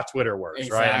 we know how Twitter works,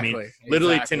 right? I mean,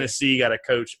 literally Tennessee got a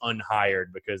coach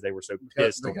unhired because they were so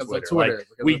pissed on Twitter. Like,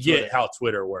 we get how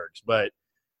Twitter works, but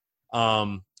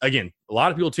again, a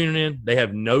lot of people tuning in, they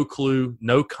have no clue,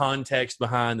 no context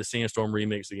behind the Sandstorm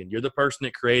remix. Again, you're the person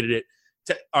that created it.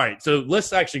 All right, so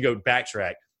let's actually go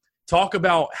backtrack. Talk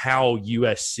about how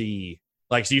USC,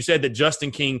 like, so you said that Justin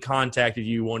King contacted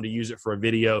you, wanted to use it for a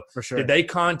video. For sure. Did they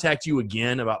contact you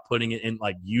again about putting it in,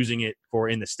 like using it for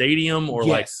in the stadium, or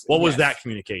like what was that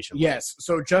communication like? Yes.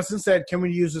 So Justin said, can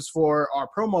we use this for our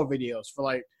promo videos for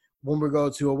like when we go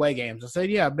to away games? I said,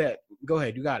 yeah, I bet. Go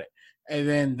ahead. You got it. And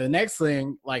then the next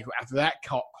thing, like after that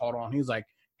caught on, he was like,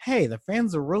 hey, the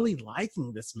fans are really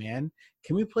liking this, man.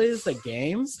 Can we play this at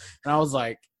games? And I was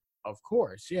like, of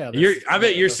course, yeah. I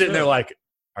bet you're sitting there like,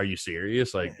 are you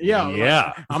serious? Like, Yeah.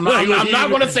 yeah. I'm not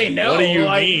going to say no. What do you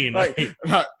like, mean? Like,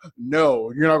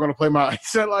 no, you're not going to play my. He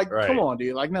said, like, Right. come on,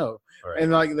 dude. Like, no. Right.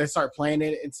 And like they start playing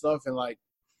it and stuff, and like,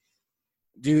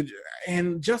 dude.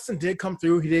 And Justin did come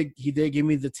through. He did give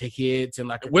me the tickets and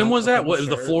like. When was that? What was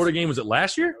the shirts. Florida game? Was it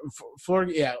last year?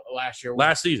 Florida, yeah, last year.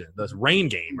 Last season. That's rain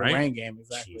game, The right? rain game,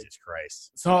 exactly. Jesus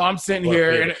Christ. So I'm sitting What a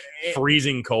here pity. and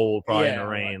Freezing cold, probably in Yeah, the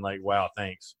rain. Like, wow,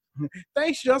 thanks.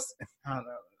 thanks, Justin. I don't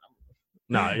know.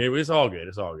 No, it's all good.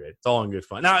 It's all good. It's all in good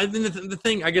fun. Now, the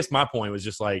thing, I guess my point was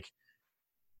just like,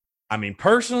 I mean,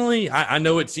 personally, I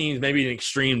know it seems maybe an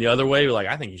extreme the other way, but like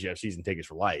I think you should have season tickets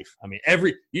for life. I mean,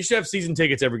 you should have season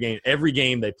tickets every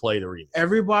game they play the remix.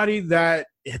 Everybody that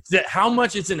How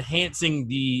much it's enhancing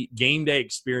the game day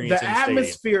experience. the in the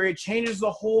atmosphere, it changes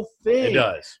the whole thing. stadium. It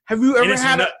does. Have you ever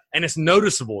had and it's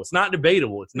noticeable. It's not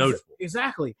debatable. It's noticeable.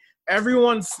 Exactly.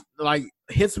 Everyone's like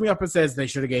hits me up and says they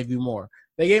should have gave you more.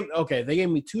 They gave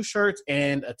me 2 shirts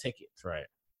and a ticket. Right.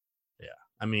 Yeah.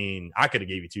 I mean, I could have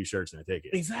gave you 2 shirts and a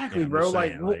ticket. Exactly, I'm bro. just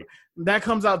saying, Like that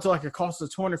comes out to like a cost of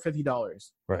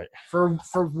 $250. right. For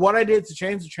what I did to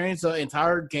change the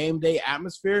entire game day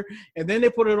atmosphere, and then they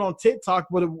put it on TikTok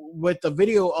with the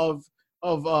video of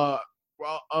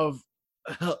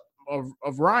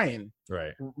Ryan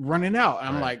Right. running out. And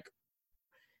I'm Right. like,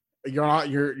 you're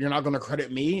not going to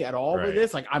credit me at all Right. with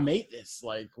this. Like I made this.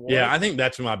 Like what? Yeah, I think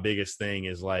that's my biggest thing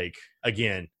is like,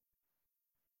 again,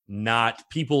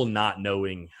 people not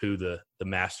knowing who the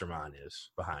mastermind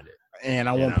is behind it. And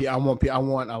I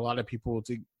want a lot of people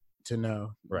to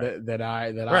know Right. that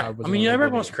I Right. was. I mean, on the everybody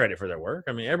video. wants credit for their work.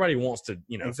 I mean, everybody wants to,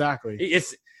 Exactly.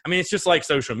 it's just like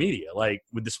social media, like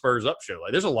with the Spurs Up show.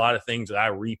 Like there's a lot of things that I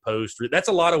repost. That's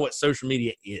a lot of what social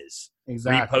media is.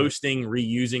 Exactly. Reposting,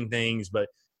 reusing things, but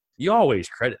you always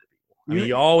credit the people. I mean, You-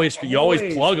 you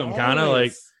always plug them kind of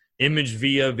like image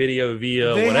via, video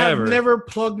via, they whatever. have never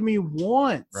plugged me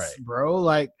once, Right. bro.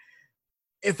 Like,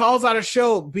 if I was at a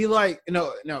show, be like,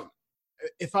 no.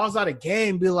 If I was at a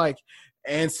game, be like,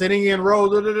 and sitting in row,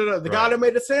 the guy Right. that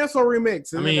made the Samsung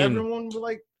remix, and I mean, then everyone was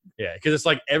like, Yeah, because it's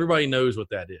like everybody knows what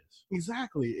that is.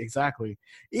 exactly.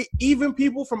 Even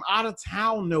people from out of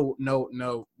town know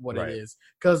what Right. it is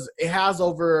because it has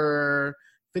over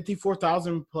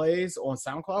 54,000 plays on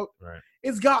SoundCloud. Right.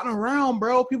 It's gotten around,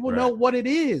 bro. People know Right. what it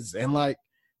is, and like,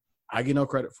 I get no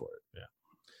credit for it. Yeah.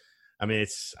 I mean,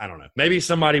 I don't know. Maybe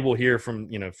somebody will hear from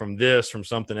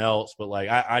something else, but like,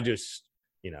 I just,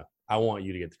 I want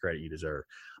you to get the credit you deserve.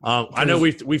 I know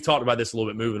we've talked about this a little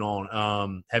bit moving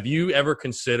on. Have you ever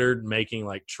considered making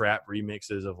like trap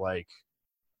remixes of like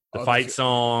the fight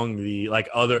song, the like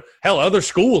other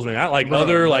schools, man, not like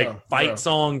fight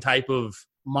song type of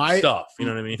stuff. You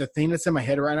know what I mean? The thing that's in my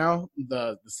head right now,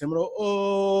 the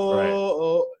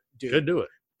Seminole, dude, Could do it.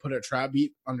 put a trap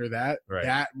beat under that. Right.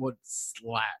 That would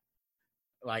slap.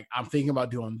 Like, I'm thinking about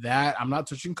doing that. I'm not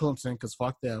touching Clemson because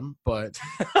fuck them. But,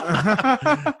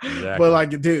 Exactly. but like,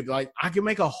 dude, like I can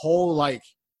make a whole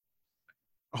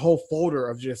folder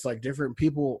of just like different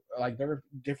people, like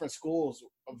different schools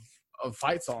of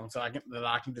fight songs that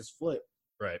I can just flip.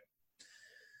 Right.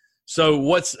 So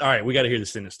all right? We got to hear the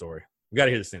Senate story.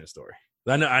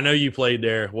 I know you played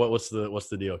there. What's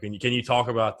the deal? Can you talk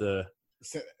about the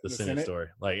Senate story?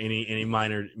 Like any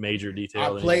major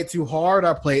detail? I played too hard.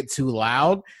 I played too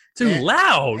loud.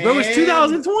 Loud. Bro, it's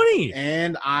 2020.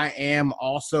 And I am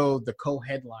also the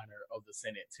co-headliner of the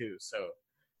Senate too.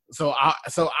 So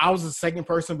I was the second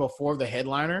person before the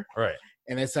headliner. Right.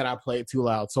 And they said I played too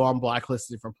loud. So I'm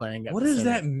blacklisted from playing at What the does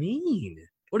Senate. that mean?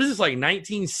 What is this, like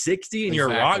 1960 and you're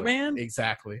a rock band?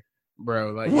 Exactly.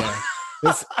 Bro, like, yeah.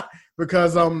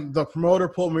 Because the promoter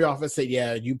pulled me off and said,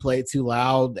 yeah, you played too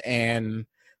loud and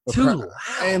but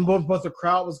the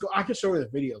crowd was I can show you the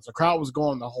videos. The crowd was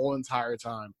going the whole entire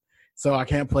time. So I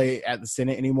can't play at the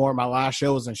Senate anymore. My last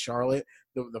show was in Charlotte.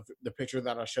 The picture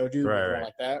that I showed you, right.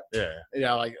 like that. Yeah.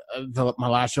 Yeah, like my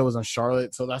last show was in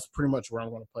Charlotte, so that's pretty much where I'm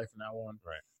going to play from now on.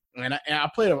 Right. And I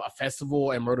played a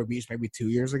festival in Myrtle Beach maybe 2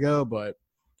 years ago, but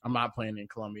I'm not playing in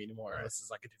Columbia anymore. Right. This is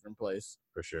like a different place.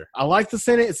 For sure. I like the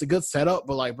Senate. It's a good setup,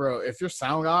 but like, bro, if you're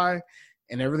sound guy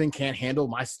and everything can't handle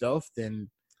my stuff, then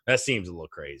that seems a little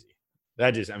crazy.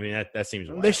 That seems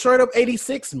wild. They straight up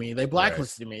 86 me. They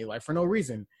blacklisted me like for no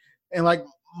reason. And like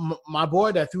my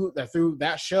boy that threw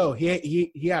that show,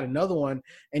 he had another one,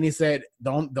 and he said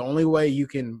the only way you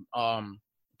can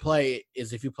play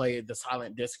is if you play the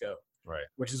silent disco. Right.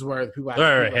 Which is where people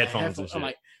have headphones and shit. I'm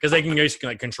like, because they can just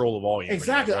like control the volume.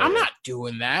 Exactly. Right? I'm not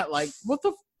doing that. Like, what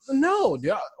the no,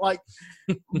 dude. Like,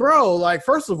 bro. Like,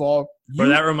 first of all, but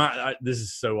this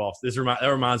is so off. That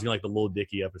reminds me of, like the Lil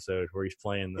Dicky episode where he's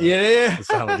playing the yeah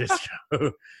silent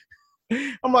disco.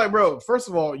 I'm like, bro, first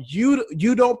of all,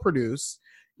 you don't produce.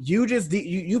 You just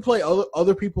you play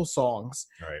other people's songs.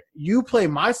 Right. You play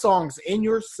my songs in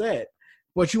your set,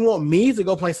 but you want me to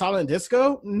go play silent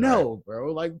disco? No,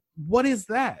 bro. Like, what is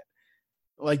that?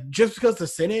 Like, just because the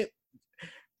Senate,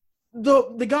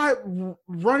 the guy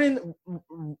running,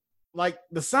 like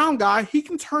the sound guy, he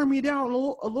can turn me down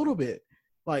a little bit.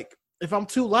 Like, if I'm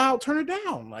too loud, turn it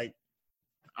down. Like,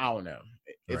 I don't know.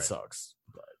 It sucks.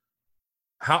 But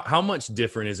how much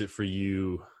different is it for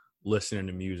you listening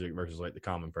to music versus like the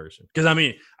common person? Because I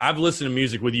mean, I've listened to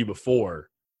music with you before,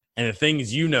 and the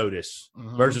things you notice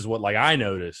versus what like I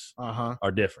notice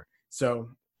are different. So,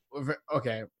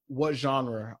 okay, what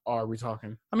genre are we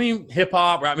talking? I mean, hip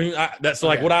hop. I mean, that's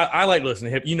like what I like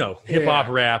listening to. Hip hop,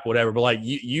 rap, whatever. But like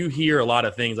you hear a lot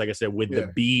of things, like I said, with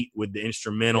the beat, with the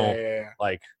instrumental,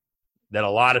 like that a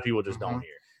lot of people just don't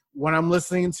hear. When I'm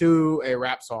listening to a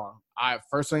rap song,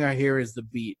 first thing I hear is the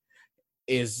beat.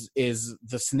 Is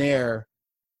the snare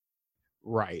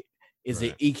right? Is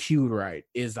it EQ'd right?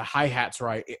 Is the hi-hats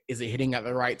right? Is it hitting at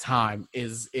the right time?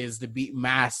 Is the beat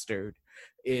mastered?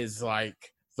 Is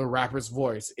like the rapper's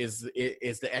voice? Is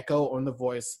the echo on the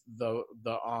voice? The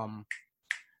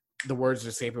words are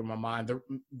escaping my mind. The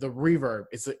reverb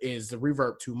is the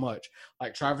reverb too much?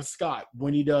 Like Travis Scott,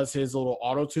 when he does his little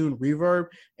auto-tune reverb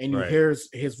and you hear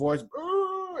his voice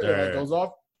it goes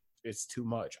off. It's too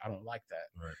much. I don't like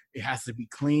that. Right. It has to be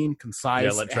clean, concise.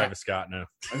 Yeah, let Travis Scott know.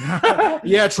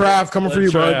 Yeah, Trav, coming for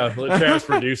you, bud. Let Travis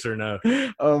producer know.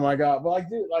 Oh my God. But like,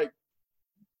 dude, like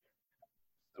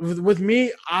with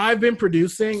me, I've been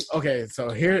producing. Okay, so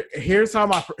here's how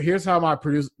my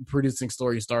producing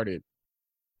story started.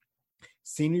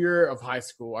 Senior year of high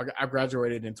school, I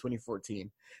graduated in 2014.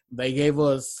 They gave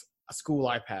us school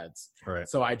iPads. Right.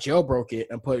 So I jailbroke it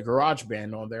and put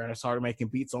GarageBand on there, and I started making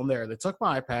beats on there. They took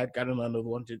my iPad, got another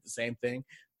one, did the same thing.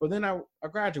 But then I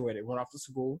graduated, went off to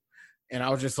school, and I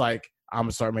was just like, I'm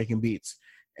gonna start making beats.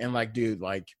 And like, dude,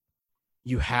 like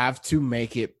you have to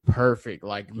make it perfect.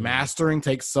 Like mastering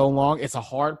takes so long. It's a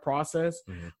hard process,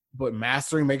 but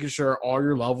mastering, making sure all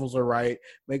your levels are right,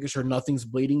 making sure nothing's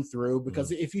bleeding through.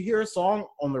 Because if you hear a song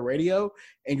on the radio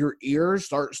and your ears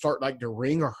start like to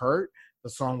ring or hurt, the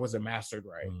song wasn't mastered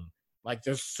right. Like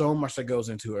there's so much that goes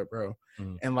into it, bro.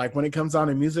 And like when it comes down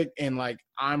to music and like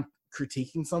I'm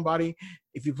critiquing somebody,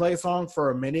 if you play a song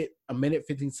for a minute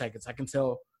 15 seconds, I can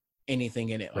tell anything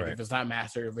in it. Like if it's not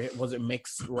mastered, if it wasn't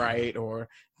mixed right, or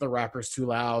the rapper's too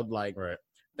loud, like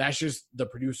that's just the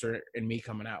producer and me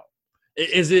coming out.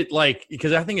 Is it like,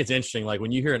 because I think it's interesting, like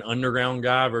when you hear an underground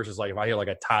guy versus like if I hear like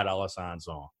a Ty Dolla $ign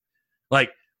song, like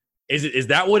is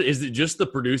it just the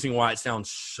producing why it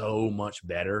sounds so much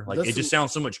better? Like it just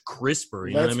sounds so much crisper.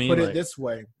 You know what I mean? Let's put it this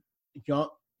way: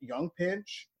 Young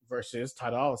Pinch versus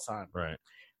Ty Dolla $ign. Right.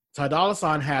 Ty Dolla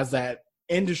 $ign has that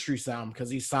industry sound because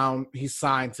he's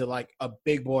signed to like a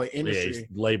big boy industry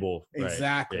label.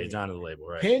 Exactly. Yeah, he's on the label.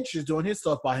 Right. Pinch is doing his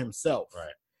stuff by himself.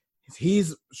 Right.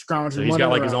 He's scrounging. So he's got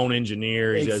like his own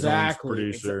engineer. He's got his own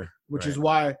producer. Which is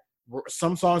why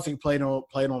some songs he played on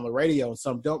the radio and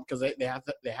some don't, because they have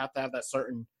to have that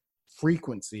certain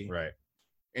frequency. Right.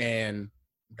 And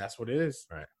that's what it is.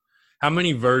 Right. How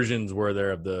many versions were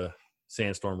there of the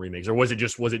Sandstorm remix, or was it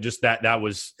just that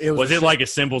was it like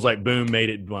as simple as like boom, made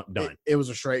it done? It was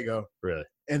a straight go. Really?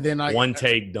 And then one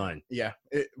take done. Yeah,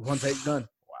 one take done.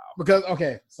 Wow. Because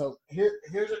so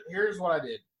here's what I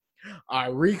did. I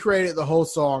recreated the whole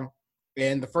song,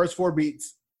 and the first 4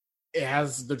 beats, it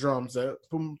has the drums,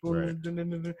 boom, boom, dun, dun,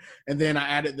 dun, dun, and then I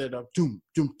added the doom,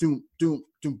 doom, doom, doom,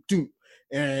 doom, doom,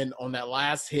 and on that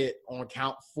last hit on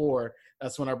count 4,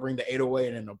 that's when I bring the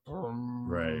 808 and the boom,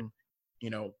 right? You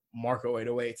know, Marco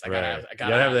 808s. I gotta have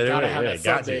that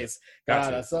sub bass. Gotta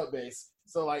have that sub bass.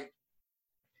 So like,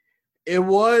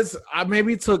 I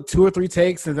maybe took 2 or 3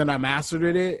 takes, and then I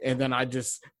mastered it, and then I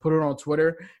just put it on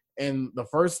Twitter. And the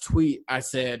first tweet I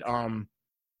said, USC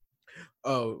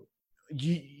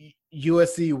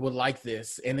would like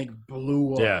this, and it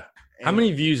blew up. Yeah. How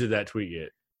many views did that tweet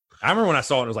get? I remember when I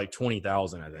saw it, it was like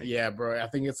 20,000, I think. Yeah, bro. I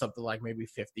think it's up to like maybe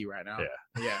 50 right now.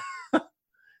 Yeah.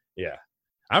 Yeah.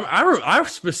 I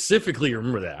specifically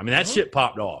remember that. I mean, that shit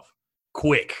popped off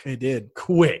quick. It did.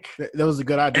 Quick. That was a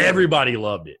good idea. Everybody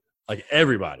loved it. Like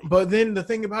everybody. But then the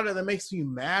thing about it that makes me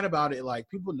mad about it, like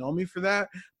people know me for that,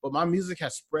 but my music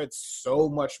has spread so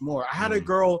much more. I had a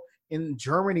girl in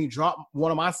Germany drop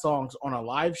one of my songs on a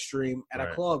live stream at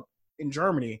a club in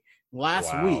Germany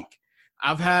last week.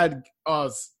 I've had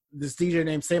this DJ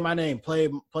named Say My Name play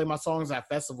my songs at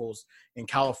festivals in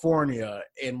California,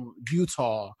 in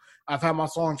Utah. I've had my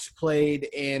songs played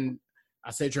in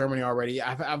I said Germany already.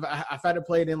 I've had to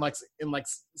play it in like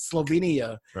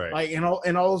Slovenia, Right. like in all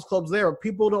those clubs there.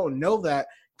 People don't know that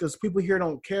because people here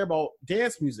don't care about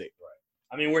dance music.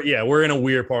 I mean, we're in a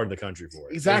weird part of the country for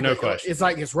it. Exactly. There's no question. It's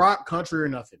like it's rock, country, or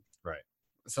nothing. Right.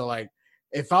 So like,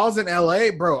 if I was in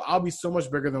LA, bro, I'll be so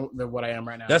much bigger than what I am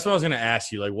right now. That's what I was going to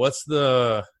ask you. Like, what's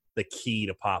the key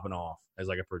to popping off as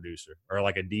like a producer or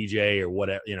like a DJ or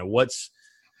whatever? You know,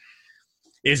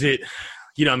 is it?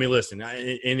 You know, I mean, listen,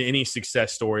 in any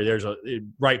success story, there's a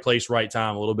right place, right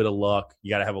time, a little bit of luck. You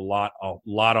got to have a lot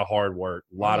of hard work,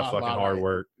 a lot of fucking hard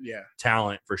work,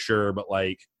 talent for sure. But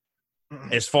like,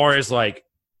 as far as like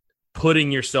putting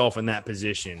yourself in that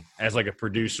position as like a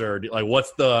producer, like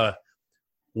what's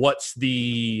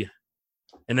the,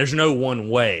 and there's no one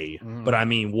way, but I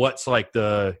mean, what's like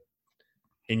in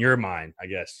your mind, I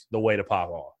guess, the way to pop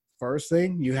off? First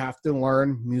thing, you have to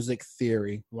learn music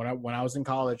theory. When I was in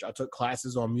college, I took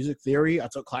classes on music theory, I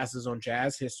took classes on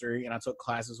jazz history, and I took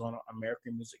classes on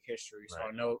American music history. So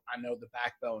I know the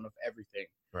backbone of everything.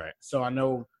 Right. So I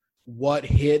know what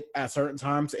hit at certain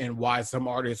times and why some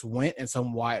artists went and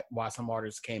why some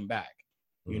artists came back.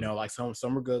 You know, like some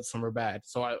are good, some are bad.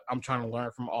 So I'm trying to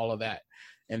learn from all of that.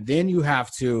 And then you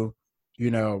have to, you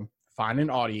know, find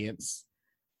an audience.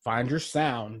 Find your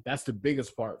sound. That's the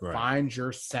biggest part. Right. Find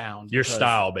your sound. Your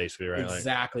style, basically, right?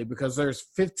 Exactly. Because there's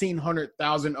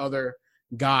 1,500,000 other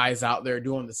guys out there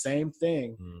doing the same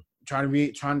thing, trying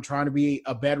to be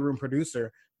a bedroom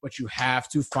producer, but you have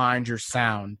to find your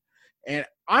sound. And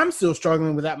I'm still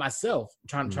struggling with that myself,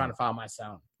 trying to find my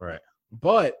sound. Right.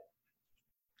 But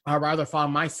I'd rather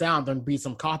find my sound than be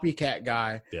some copycat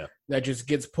guy that just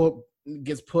gets put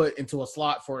into a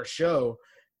slot for a show.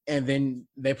 And then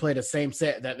they play the same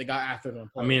set that the guy after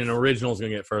them plays. I mean, an original is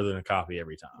going to get further than a copy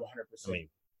every time. 100%. I mean,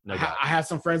 I have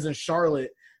some friends in Charlotte.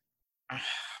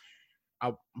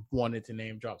 I wanted to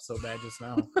name drop so bad just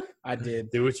now. I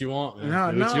did. Do what you want, man.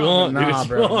 Nah, do what you want.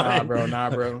 Nah,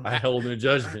 bro. I hold no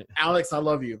judgment. Alex, I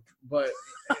love you. But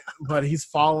he's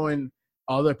following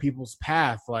other people's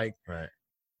path. Like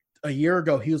a year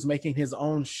ago, he was making his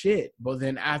own shit. But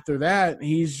then after that,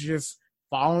 he's just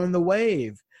following the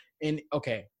wave. And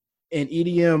okay, in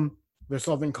EDM, there's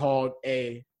something called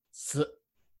I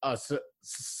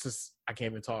can't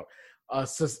even talk.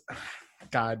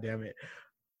 God damn it.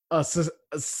 A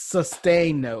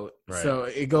sustain note. Right. So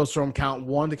it goes from count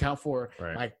 1 to count 4,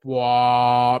 like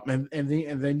wop, and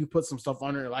then you put some stuff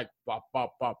under it, like bop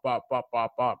bop bop bop bop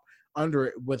bop bop under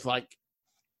it with like,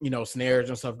 you know, snares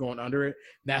and stuff going under it.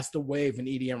 That's the wave in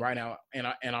EDM right now,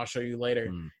 and I'll show you later.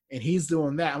 And he's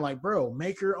doing that. I'm like, bro,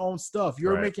 make your own stuff.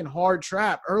 You're making hard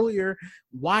trap earlier.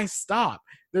 Why stop?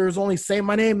 There was only Say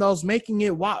My Name that was making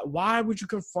it. Why would you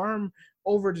confirm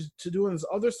over to doing this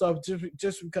other stuff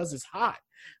just because it's hot?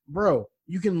 Bro,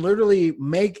 you can literally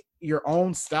make your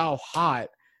own style hot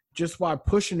just by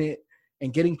pushing it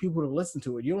and getting people to listen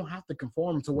to it. You don't have to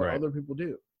conform to what other people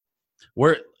do.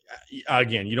 Where,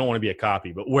 again, you don't want to be a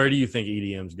copy, but where do you think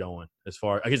EDM's going as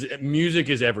far? Because music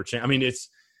is ever changing. I mean, it's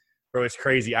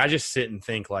crazy. I just sit and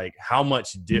think like how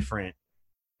much different,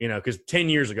 you know, because 10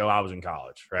 years ago I was in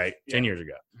college, right? 10 years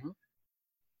ago.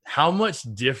 How much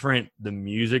different the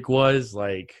music was.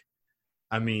 Like,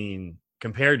 I mean,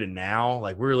 compared to now,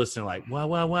 like we were listening like,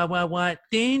 what,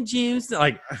 didn't you?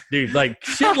 Like, dude, like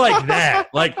shit like that.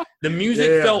 Like the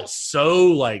music felt so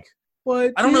like,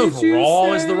 what I don't know if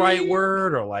raw is the right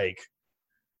word or like,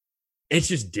 it's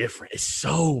just different. It's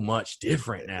so much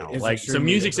different now. Like, so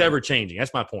music's ever changing.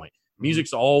 That's my point.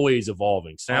 Music's always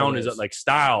evolving. Sound is like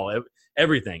style,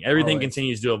 everything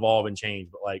continues to evolve and change.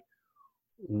 But like,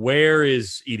 where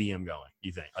is EDM going?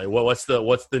 You think? Like, what's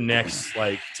the next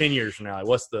like 10 years from now? Like,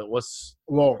 what's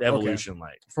the evolution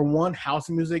like? For one, house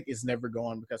music is never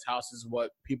going because house is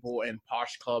what people in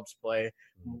posh clubs play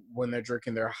when they're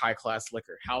drinking their high class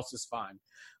liquor. House is fine.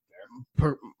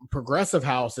 Progressive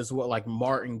house is what like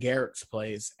Martin Garrix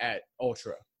plays at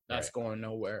Ultra. That's going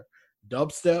nowhere.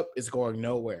 Dubstep is going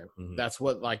nowhere. That's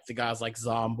what like the guys like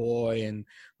Zomboy and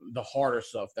the harder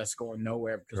stuff that's going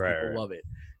nowhere because people love it.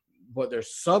 But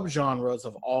there's subgenres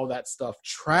of all that stuff.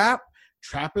 Trap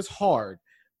is hard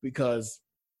because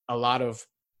a lot of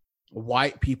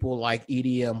white people like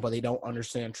EDM, but they don't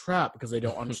understand trap because they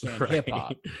don't understand hip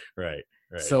hop. Right.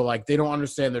 So like they don't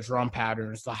understand the drum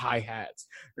patterns, the hi-hats.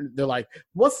 They're like,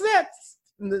 what's that?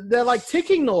 They're like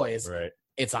ticking noise. Right.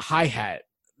 It's a hi-hat.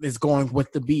 It's going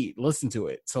with the beat. Listen to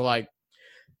it. So like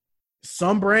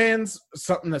some brands,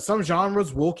 some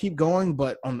genres will keep going,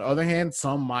 but on the other hand,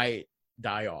 some might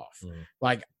die off.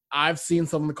 Like I've seen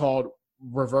something called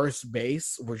reverse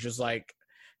bass, which is like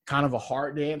kind of a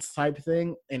hard dance type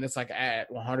thing, and it's like at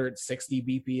 160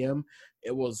 BPM.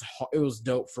 It was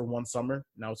dope for one summer.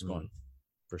 Now it's gone.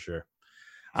 For sure.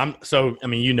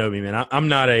 You know me, man. I'm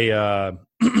not a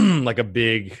like a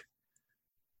big.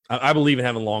 I believe in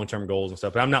having long-term goals and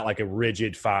stuff, but I'm not like a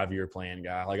rigid 5-year plan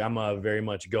guy. Like I'm a very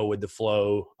much go with the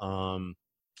flow.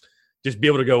 Just be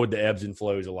able to go with the ebbs and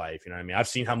flows of life. You know what I mean? I've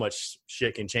seen how much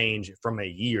shit can change from a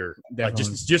year, like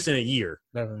just in a year.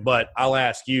 Definitely. But I'll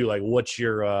ask you, like, what's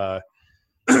your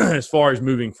as far as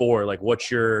moving forward, like, where's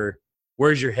your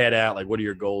head at? Like, what are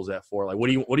your goals at for? Like, what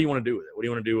do you want to do with it? What do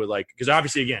you want to do with, like, because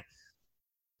obviously, again,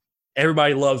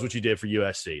 everybody loves what you did for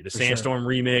USC, the Sandstorm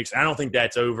remix. I don't think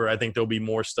that's over. I think there'll be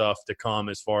more stuff to come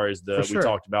as far as we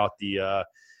talked about the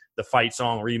fight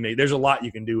song remake. There's a lot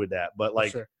you can do with that, but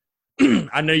like.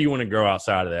 I know you want to grow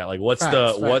outside of that. Like, what's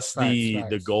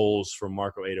the goals from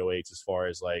Marco 808s as far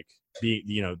as like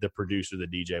the producer, the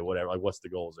DJ, whatever? Like, what's the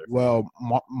goals there? Well,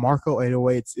 Marco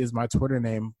 808s is my Twitter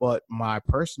name, but my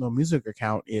personal music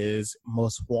account is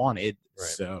Most Wanted. Right.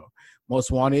 So,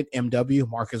 Most Wanted MW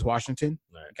Marcus Washington.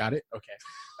 Right. Got it. Okay.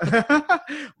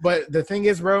 But the thing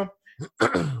is, bro,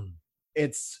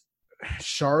 it's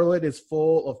Charlotte is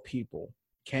full of people.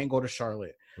 Can't go to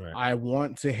Charlotte. Right. I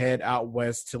want to head out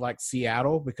west to like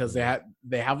Seattle because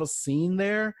they have a scene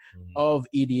there of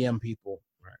EDM people.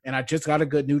 Right. And I just got a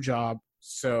good new job.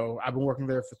 So I've been working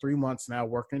there for 3 months now,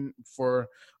 working for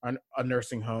a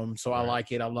nursing home. So I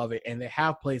like it. I love it. And they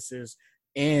have places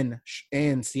in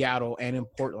Seattle and in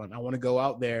Portland. I want to go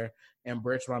out there and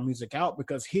branch my music out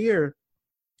because here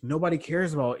nobody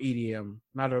cares about EDM.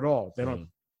 Not at all. They don't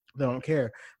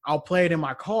care. I'll play it in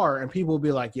my car and people will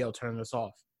be like, yo, turn this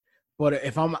off. But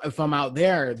if I'm out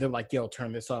there, they're like, yo,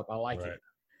 turn this up. I like it.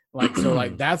 Like, so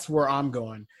like that's where I'm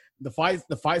going. The fight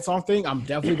song thing, I'm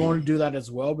definitely going to do that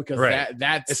as well because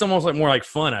that's it's almost like more like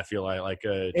fun, I feel like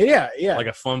a like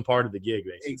a fun part of the gig,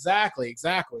 basically.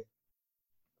 Exactly.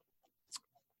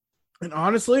 And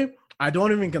honestly, I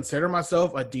don't even consider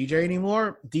myself a DJ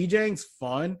anymore. DJing's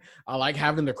fun. I like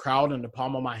having the crowd in the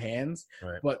palm of my hands.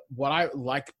 Right. But what I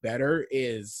like better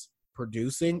is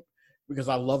producing because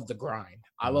I love the grind.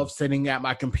 I love sitting at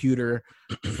my computer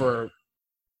for,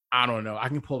 I don't know, I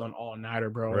can pull an all-nighter,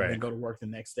 bro, and then go to work the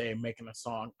next day and making a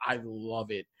song. I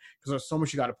love it because there's so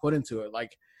much you got to put into it,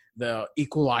 like the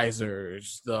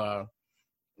equalizers, the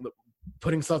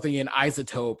putting something in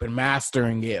isotope and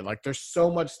mastering it. Like there's so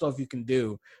much stuff you can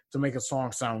do to make a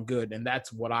song sound good, and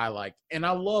that's what I like. And I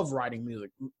love writing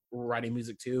music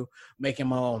too, making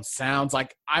my own sounds.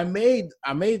 Like I made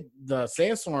the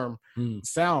Sandstorm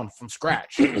sound from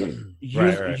scratch,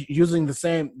 using the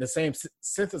same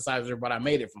synthesizer, but I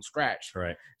made it from scratch.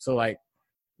 Right. So like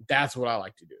that's what I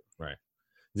like to do. Right.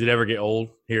 Did it ever get old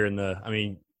hearing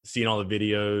seeing all the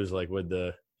videos like with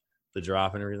the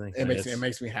drop and everything? It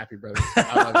makes me happy, brother.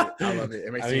 I love it.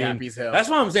 It makes me happy as hell. That's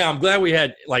why I'm saying I'm glad we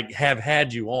have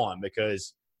had you on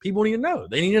because people need to know.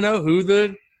 They need to know who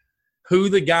the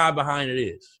guy behind it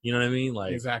is. You know what I mean?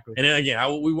 Like exactly. And then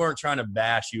again, we weren't trying to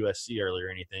bash USC earlier or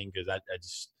anything because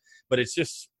but it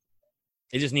just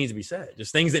needs to be said.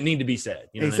 Just things that need to be said.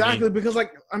 You know exactly,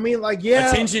 what I mean?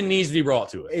 Because attention needs to be brought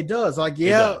to it. It does. It's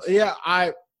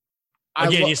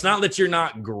not that you're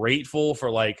not grateful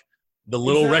for like the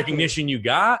little recognition you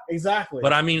got. Exactly.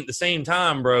 But I mean, at the same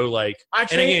time, bro, like, and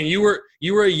again, you were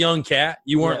a young cat.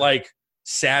 You weren't like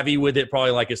savvy with it,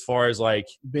 probably like as far as like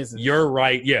business. You're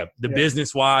right. Yeah.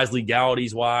 Business wise,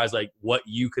 legalities wise, like what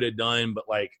you could have done. But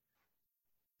like,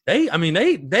 they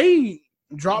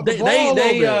dropped the ball a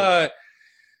little bit.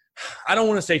 I don't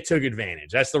want to say took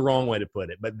advantage. That's the wrong way to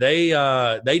put it. But they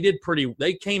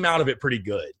came out of it pretty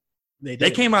good.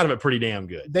 They came out of it pretty damn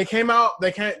good. They came out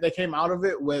of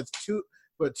it with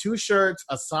two shirts,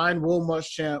 a signed Will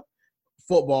Muschamp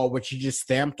football, which you just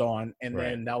stamped on, and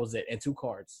then that was it, and 2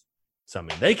 cards. So I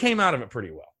mean, they came out of it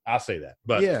pretty well. I'll say that.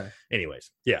 But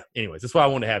anyways, that's why I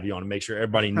wanted to have you on to make sure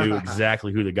everybody knew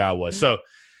exactly who the guy was. So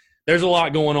there's a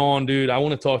lot going on, dude. I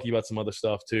want to talk to you about some other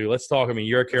stuff too. Let's talk. I mean,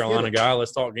 you're a Carolina guy.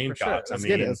 Let's talk Gamecocks. Let's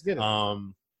get it.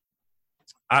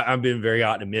 I've been very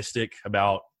optimistic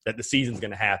about that the season's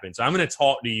going to happen. So I'm going to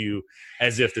talk to you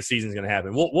as if the season's going to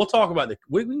happen. We'll talk about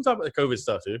we can talk about the COVID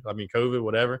stuff too. I mean, COVID,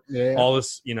 whatever. Yeah. All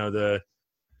this, the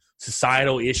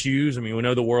societal issues. I mean, we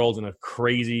know the world's in a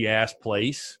crazy ass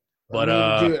place. But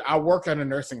dude, I work at a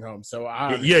nursing home, so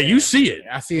you see it.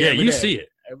 I see it. You see it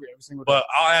every single day. But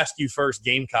I'll ask you first,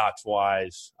 Gamecocks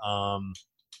wise.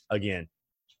 Again,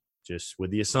 just with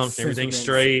the assumption everything's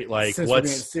straight. Like,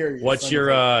 what's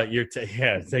your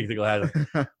take the glass.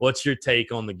 What's your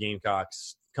take on the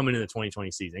Gamecocks coming into the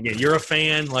 2020 season? Again, you're a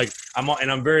fan. Like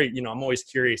I'm very, I'm always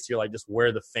curious to hear like just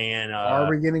where the fan. Are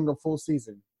we getting a full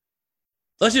season?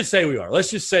 Let's just say we are.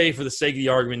 Let's just say, for the sake of the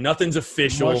argument, nothing's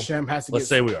official. Muschamp has to Let's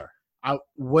say we are. I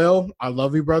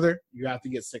love you, brother. You have to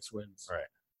get 6 wins. Right.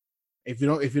 If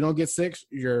you don't get 6,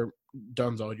 you're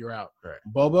donezo. You're out. Right.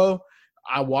 Bobo,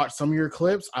 I watched some of your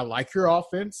clips. I like your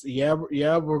offense. Yeah,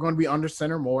 we're going to be under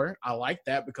center more. I like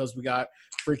that because we got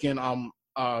freaking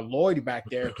Lloyd back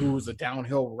there, who's a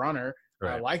downhill runner.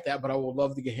 Right. I like that, but I would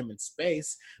love to get him in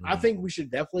space. Mm-hmm. I think we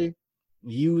should definitely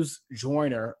use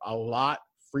Joyner a lot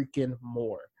freaking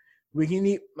more. We can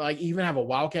even have a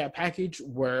wildcat package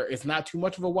where it's not too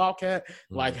much of a wildcat,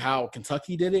 like how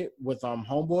Kentucky did it with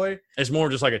Homeboy. It's more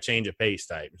just like a change of pace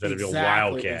type instead of a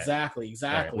wildcat. Exactly.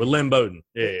 Right. With Lynn Bowden.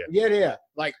 Yeah.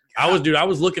 Like I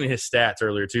was looking at his stats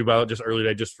earlier too, but just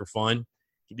earlier just for fun.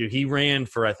 He ran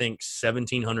for I think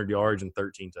 1,700 yards and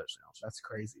 13 touchdowns. That's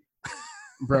crazy,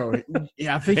 bro.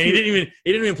 Yeah, I think he didn't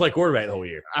even play quarterback the whole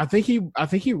year. I think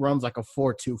he runs like a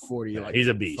 4.2 40. Like he's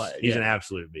a beast. He's an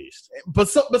absolute beast. But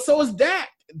so is Dak.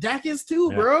 Dak is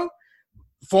too, bro.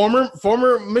 Former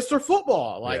Mr.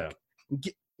 Football. Like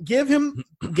give him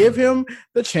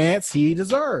the chance he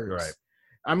deserves. Right.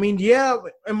 I mean, yeah,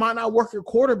 it might not work at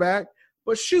quarterback,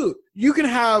 but shoot, you can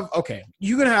have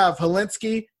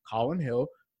Helinski, Colin Hill,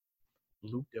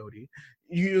 Luke Doty.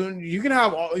 You can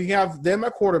have them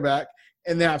at quarterback,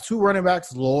 and they have 2 running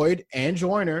backs, Lloyd and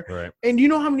Joyner. Right. And you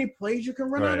know how many plays you can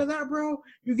run out of that, bro?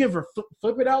 You can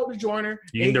flip it out to Joyner.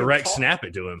 You can direct snap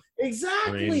it to him.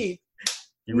 Exactly. I mean,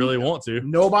 you really want to.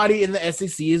 Nobody in the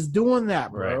SEC is doing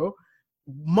that, bro. Right.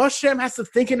 Muschamp has to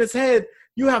think in his head,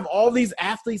 you have all these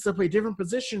athletes that play different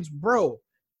positions, bro.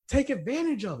 Take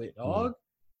advantage of it, dog.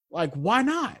 Like, why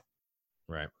not?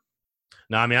 Right.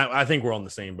 No, I mean, I think we're on the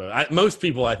same boat. Most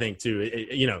people, I think, too,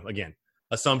 again,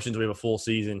 assumptions, we have a full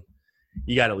season.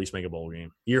 You got to at least make a bowl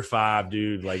game. Year 5,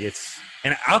 dude, like it's –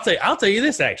 and I'll tell you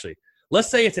this, actually. Let's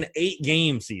say it's an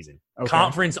 8-game season,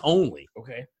 conference only.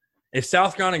 Okay. If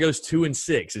South Carolina goes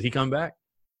 2-6, does he come back?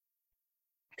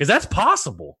 Because that's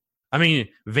possible. I mean,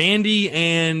 Vandy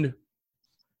and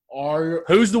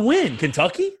who's the win?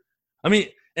 Kentucky? I mean,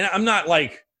 and I'm not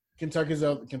like – Kentucky's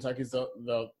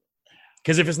the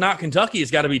because if it's not Kentucky,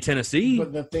 it's got to be Tennessee.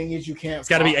 But the thing is, you can't. It's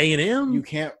got to be A&M. You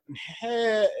can't.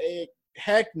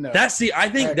 Heck no.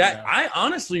 I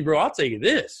honestly, bro, I'll tell you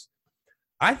this.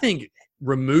 I think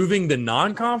removing the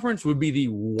non-conference would be the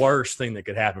worst thing that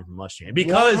could happen for Muschamp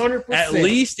because 100%. At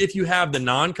least if you have the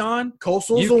non-con,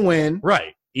 Coastal's a win,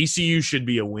 right? ECU should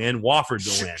be a win.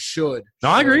 Wofford's a win. Should. No,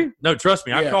 I agree. No, trust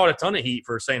me. I caught a ton of heat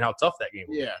for saying how tough that game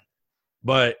was. Yeah.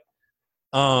 But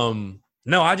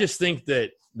no, I just think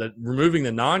that removing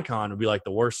the non-con would be like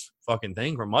the worst fucking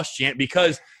thing for Muschamp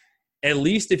because at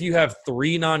least if you have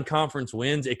 3 non-conference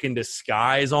wins, it can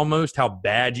disguise almost how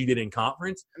bad you did in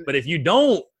conference. But if you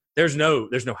don't, there's no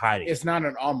hiding. It's not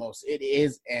an almost. It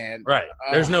is an right.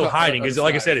 There's no hiding because,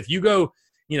 like I said, if you go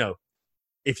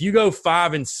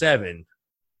 5-7,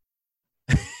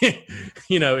 and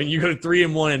you go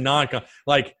 3-1 in non-con,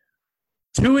 like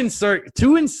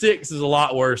 2-6 is a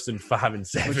lot worse than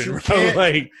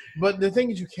 5-7. But the thing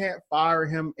is, you can't fire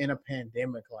him in a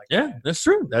pandemic like that. Yeah, that's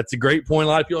true. That's a great point. A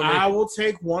lot of people. I will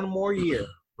take 1 more year,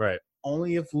 right?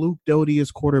 Only if Luke Doty is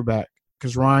quarterback.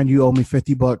 Because Ryan, you owe me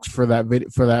 $50 for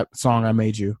that song I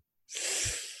made you.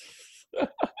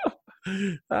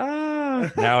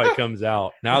 Now it comes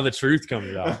out. Now the truth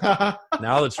comes out.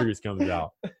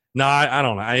 No, I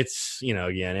don't know. It's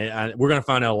again, we're gonna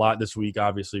find out a lot this week,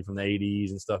 obviously, from the ADs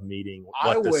and stuff meeting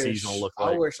what the season will look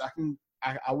like. I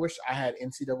wish I had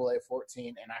NCAA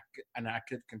 14 and I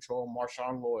could control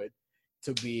Marshawn Lloyd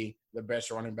to be the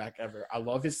best running back ever. I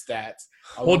love his stats.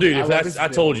 I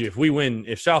told you,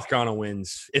 if South Carolina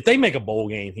wins, if they make a bowl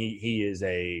game, he is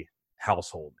a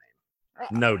household name,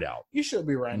 no doubt. He should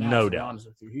be right now. No to doubt. Be honest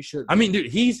with you. He should. I mean,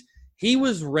 dude, he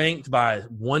was ranked by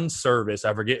one service.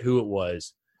 I forget who it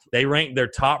was. They ranked their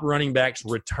top running backs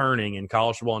returning in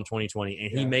college football in 2020,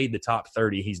 and he made the top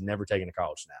 30. He's never taken a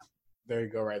college snap. There you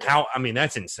go, right there.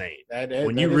 That's insane. When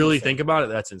that you really insane. think about it,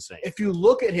 that's insane. If you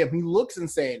look at him, he looks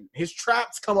insane. His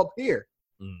traps come up here.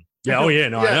 Yeah, I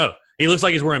know. He looks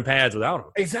like he's wearing pads without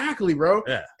them. Exactly, bro.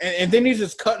 Yeah. And then he's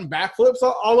just cutting backflips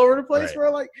all over the place, right.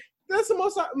 bro. Like, that's the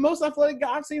most athletic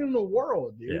guy I've seen in the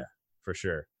world, dude. Yeah, for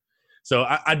sure. So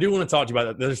I do want to talk to you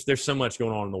about that. There's so much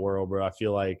going on in the world, bro. I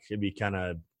feel like it'd be kind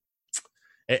of –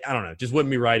 I don't know. Just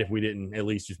wouldn't be right if we didn't at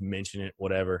least just mention it,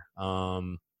 whatever.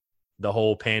 The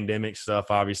whole pandemic stuff,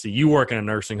 obviously. You work in a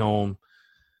nursing home.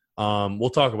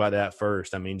 We'll talk about that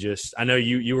first. I mean, I know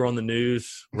you were on the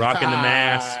news rocking the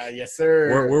mask. Yes,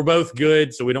 sir. We're both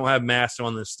good, so we don't have masks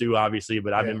on the stew, obviously,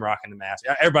 but I've been rocking the mask.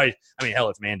 Everybody, I mean, hell,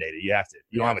 it's mandated. You have to.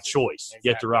 You don't have a choice. Exactly.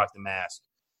 You have to rock the mask.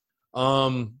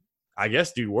 I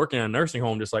guess, dude, working in a nursing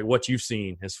home, just like what you've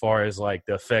seen as far as like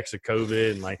the effects of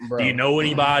COVID and like, Bro. do you know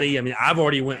anybody? I mean, I've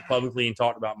already went publicly and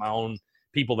talked about my own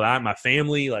people that my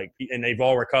family, like, and they've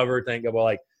all recovered. Thank God. But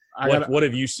like, what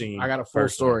have you seen? I got a full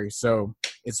story. So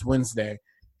it's Wednesday,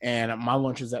 and my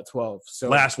lunch is at 12. So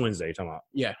last Wednesday, you're talking about?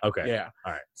 Yeah. Okay. Yeah.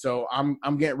 All right. So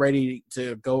I'm getting ready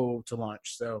to go to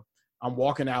lunch. So I'm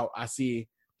walking out. I see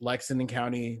Lexington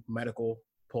County Medical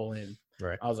pull in.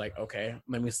 Right. I was like, okay,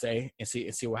 let me stay and see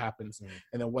what happens.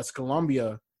 And then West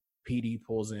Columbia PD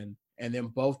pulls in, and then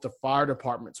both the fire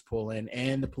departments pull in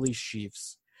and the police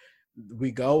chiefs.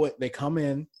 We go. They come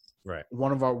in. Right.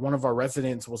 One of our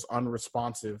residents was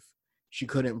unresponsive. She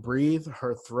couldn't breathe.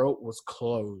 Her throat was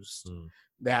closed.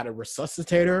 They had a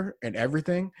resuscitator and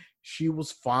everything. She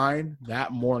was fine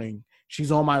that morning.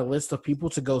 She's on my list of people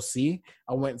to go see.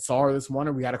 I went and saw her this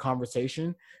morning. We had a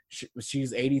conversation.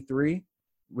 She's 83.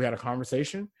 We had a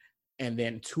conversation. And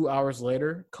then 2 hours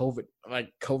later,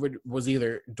 COVID was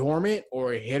either dormant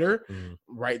or it hit her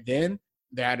right then.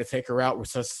 They had to take her out,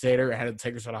 resuscitate her, and had to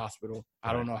take her to the hospital.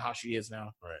 I don't know how she is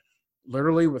now. Right.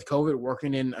 Literally, with COVID,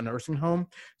 working in a nursing home,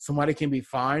 somebody can be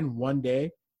fine one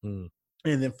day, and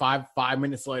then five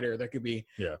minutes later, there could be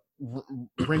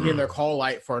ringing their call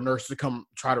light for a nurse to come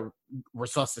try to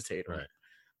resuscitate her. Right.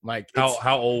 Like,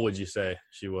 how old would you say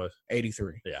she was?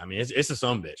 83. Yeah, I mean, it's a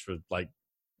sumbitch for like,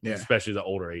 Yeah. especially the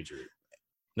older age group.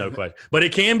 No question. But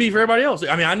it can be for everybody else.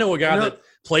 I mean, I know a guy that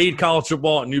played college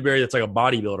football at Newberry that's like a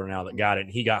bodybuilder now that got it, and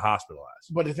he got hospitalized.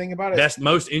 But the thing about it, that's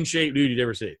most in shape dude you'd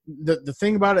ever see. The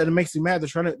thing about it, it makes me mad.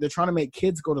 They're trying to make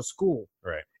kids go to school,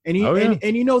 right? And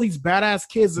you know these badass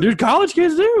kids, dude. College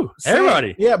kids do.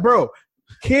 Everybody, yeah, bro.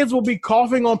 Kids will be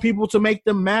coughing on people to make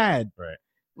them mad, right?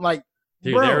 Like,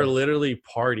 dude, bro, there are literally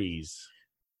parties,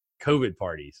 COVID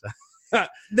parties.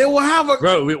 They will have a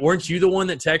bro. Weren't you the one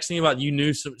that texted me about you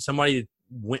knew somebody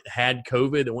had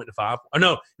COVID that went to 5? Oh,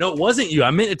 no, it wasn't you.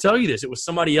 I meant to tell you this. It was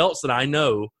somebody else that I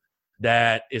know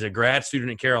that is a grad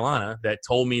student in Carolina that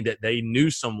told me that they knew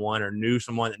someone that knew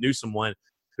someone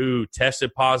who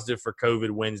tested positive for COVID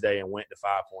Wednesday and went to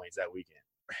 5 Points that weekend.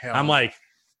 I'm like,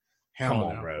 come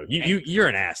on, bro. You're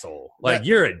an asshole. Like,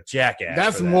 you're a jackass.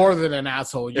 That's more than an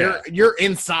asshole. You're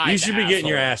inside. You should be getting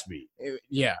your ass beat.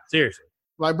 Yeah. Seriously.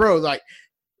 Like, bro, like,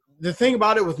 the thing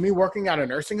about it with me working at a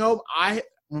nursing home,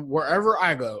 wherever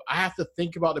I go, I have to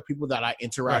think about the people that I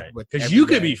interact with. Because you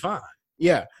could be fine.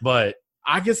 Yeah. But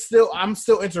I'm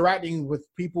still interacting with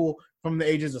people from the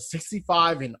ages of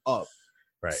 65 and up.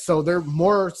 Right. So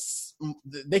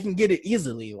they can get it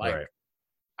easily. Like,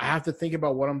 I have to think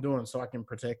about what I'm doing so I can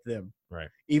protect them. Right.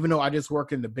 Even though I just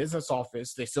work in the business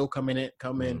office, they still come in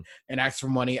and ask for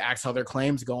money, ask how their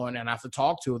claims going, and I have to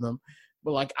talk to them.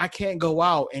 But like, I can't go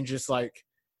out and just like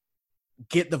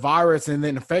get the virus and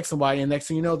then infect somebody, and next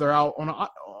thing you know, they're out on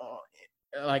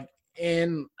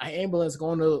in an ambulance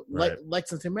going to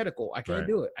Lexington Medical. I can't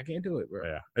do it. I can't do it, bro.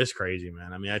 Yeah, it's crazy,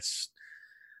 man. I mean,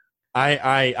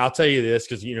 I'll tell you this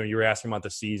because you were asking about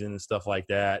the season and stuff like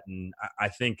that, and I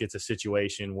think it's a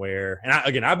situation where, and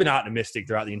I've been optimistic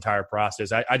throughout the entire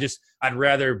process. I'd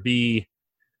rather be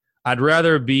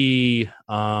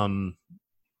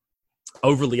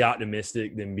overly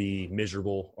optimistic than be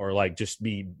miserable or like just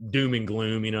be doom and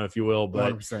gloom, if you will.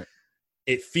 But 100%.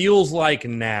 It feels like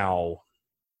now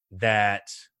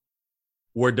that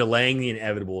we're delaying the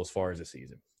inevitable as far as the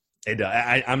season. It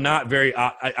does. I'm not very.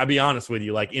 I'll be honest with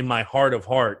you. Like, in my heart of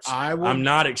hearts, I'm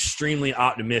not extremely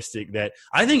optimistic that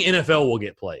I think NFL will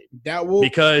get played.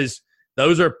 Because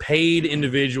those are paid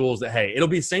individuals that, hey, it'll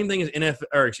be the same thing as NFL,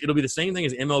 or it'll be the same thing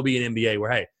as MLB and NBA,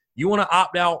 where, hey, you want to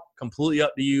opt out, completely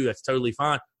up to you. That's totally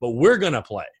fine. But we're gonna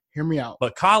play. Hear me out.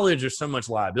 But college, there's so much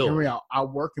liability. Hear me out. I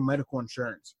work in medical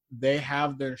insurance. They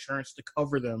have their insurance to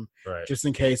cover them just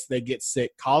in case they get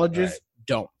sick. Colleges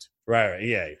don't. Right.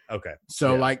 Yeah. Okay.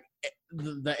 So like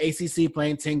the ACC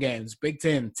playing 10 games, Big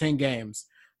Ten 10 games,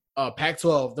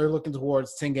 Pac-12 they're looking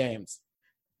towards 10 games,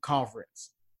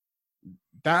 conference.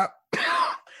 That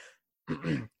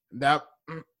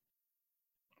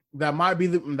might be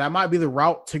the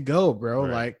route to go, bro.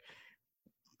 Right. Like,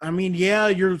 I mean, yeah,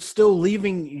 you're still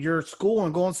leaving your school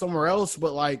and going somewhere else,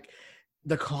 but like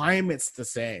the climate's the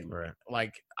same. Right.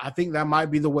 Like, I think that might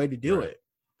be the way to do it.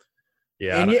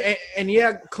 Yeah. And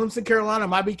Clemson, Carolina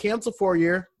might be canceled for a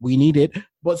year. We need it,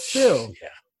 but still.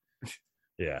 Yeah.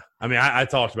 Yeah. I mean, I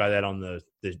talked about that on the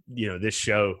this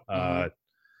show. I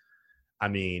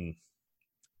mean,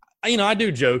 I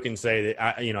do joke and say that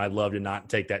I'd love to not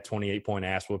take that 28-point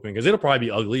ass whooping because it'll probably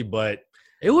be ugly, but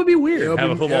it would be weird to have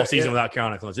a football season without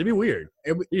Carolina Clemson. It'd be weird.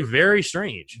 It'd be very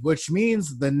strange. Which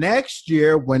means the next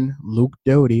year when Luke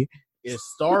Doty is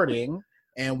starting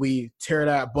and we tear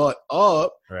that butt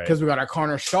up because we got our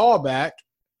Connor Shaw back.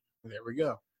 There we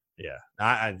go. Yeah,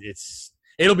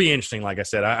 it'll be interesting. Like I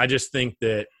said, I just think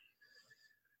that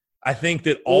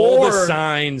all the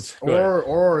signs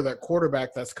or that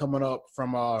quarterback that's coming up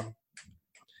from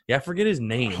I forget his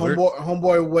name.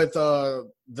 Homeboy with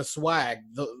the swag.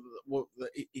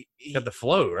 He got the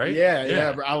flow, right?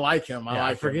 Yeah. I like him.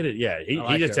 I forget it. Yeah, he's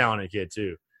a talented kid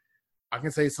too. I can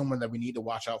say someone that we need to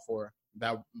watch out for.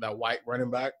 That white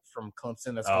running back from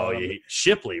Clemson. That's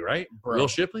Shipley, right? Bro, Will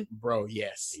Shipley? Bro,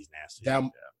 yes. He's nasty.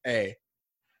 Hey.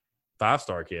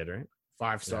 5-star kid, right?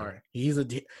 5-star. Yeah. He's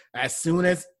as soon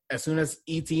as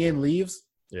ETN leaves,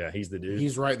 he's the dude.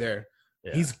 He's right there.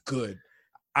 Yeah. He's good.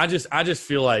 I just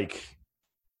feel like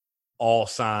all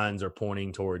signs are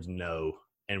pointing towards no,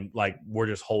 and like we're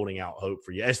just holding out hope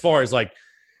for you. As far as like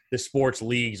the sports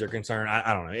leagues are concerned,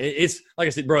 I don't know. It's like I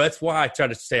said, bro. That's why I try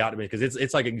to stay out of it because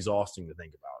it's like exhausting to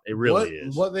think about. It really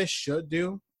is. What they should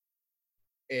do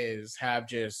is have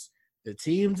just the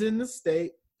teams in the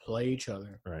state play each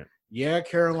other. Right. Yeah,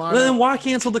 Carolina. Well, then why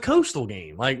cancel the Coastal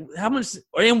game? Like, how much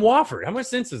 – and Wofford, how much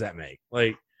sense does that make?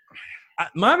 Like,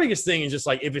 my biggest thing is just,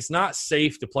 like, if it's not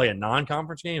safe to play a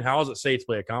non-conference game, how is it safe to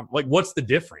play a conference? Like, what's the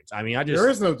difference? I mean, there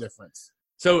is no difference.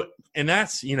 So, and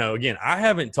that's, again, I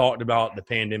haven't talked about the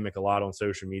pandemic a lot on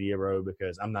social media, bro,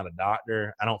 because I'm not a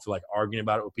doctor. I don't feel like arguing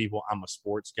about it with people. I'm a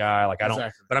sports guy. Like, I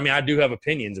don't – but, I mean, I do have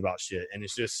opinions about shit, and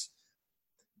it's just –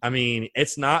 I mean,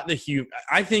 it's not the huge.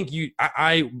 I think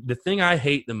the thing I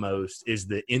hate the most is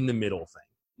the in the middle thing.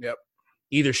 Yep.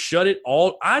 Either shut it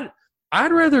all. I'd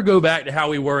rather go back to how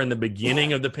we were in the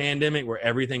beginning of the pandemic, where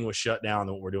everything was shut down,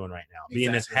 than what we're doing right now.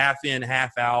 Being this half in,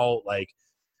 half out. Like,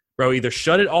 bro, either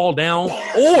shut it all down,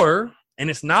 or,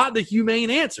 and it's not the humane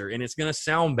answer, and it's gonna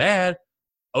sound bad.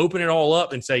 Open it all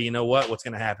up and say, you know what? What's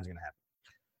gonna happen is gonna happen.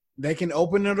 They can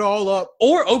open it all up,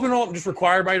 or open it all up and just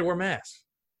require everybody to wear masks.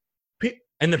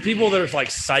 And the people that are like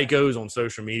psychos on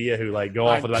social media who like go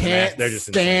off with that mask, they're just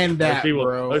insane. That,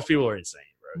 bro. Those people are insane,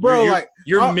 bro.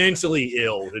 You're mentally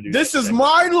ill to do this. Is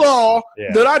my law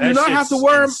that I do not have to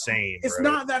wear. Insane, it's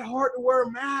not that hard to wear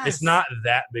a mask. It's not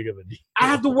that big of a deal. I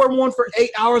have to wear one for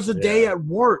 8 hours a day at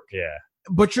work. Yeah.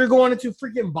 But you're going into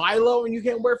freaking BI-LO and you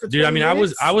can't wear it for 20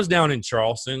 minutes? I was down in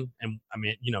Charleston, and I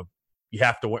mean, you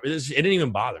have to wear it. It didn't even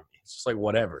bother me. It's just like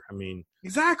whatever. I mean,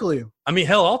 exactly. I mean,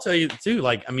 hell, I'll tell you too.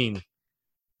 Like, I mean,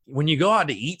 when you go out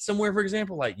to eat somewhere, for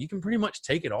example, like you can pretty much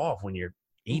take it off when you're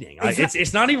eating. Like,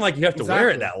 it's not even like you have to wear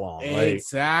it that long. Like,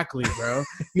 exactly, bro.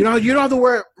 you don't have to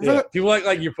wear it. Yeah. People act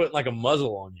like you're putting like a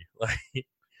muzzle on you. Like,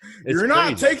 you're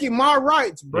not taking my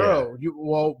rights, bro. Yeah.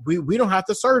 We don't have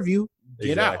to serve you.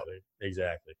 Get out.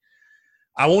 Exactly.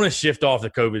 I want to shift off the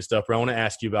COVID stuff, but I want to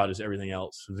ask you about just everything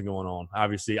else that's going on.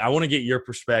 Obviously, I want to get your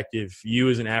perspective, you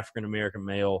as an African-American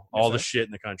male, all the shit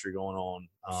in the country going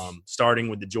on, starting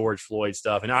with the George Floyd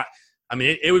stuff. And I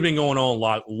mean, it would have been going on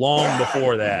long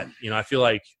before that. I feel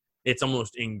like it's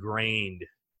almost ingrained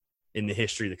in the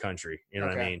history of the country. You know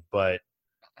what I mean? But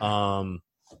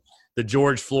the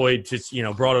George Floyd just,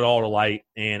 brought it all to light.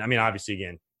 And, I mean, obviously,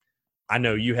 again, I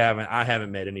know I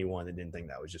haven't met anyone that didn't think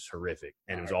that was just horrific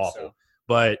and it was awful.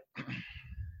 But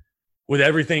with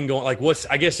everything going, like, what's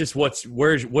your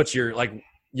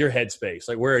headspace?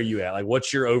 Like, where are you at? Like,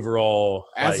 what's your overall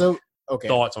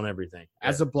thoughts on everything?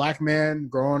 As a black man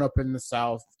growing up in the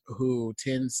South who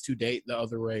tends to date the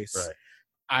other race,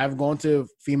 I've gone to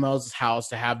females' house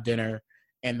to have dinner,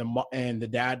 and the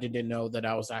dad didn't know that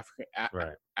I was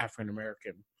African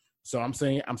American. So I'm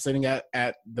sitting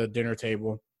at the dinner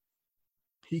table.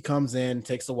 He comes in,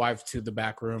 takes the wife to the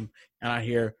back room, and I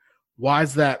hear, "Why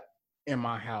is that in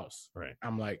my house?" Right.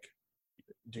 I'm like,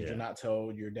 "Did you not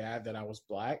tell your dad that I was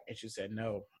black?" And she said,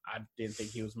 "No, I didn't think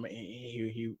he was."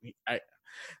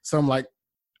 So I'm like,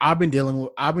 I've been dealing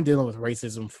with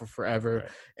racism for forever. Right.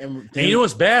 And you know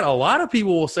what's bad? A lot of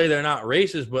people will say they're not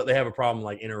racist, but they have a problem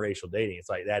like interracial dating. It's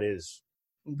like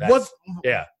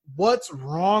what's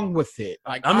wrong with it?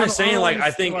 Like, I'm just saying, like,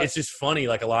 I think it's just funny.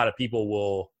 Like, a lot of people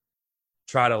will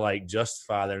try to like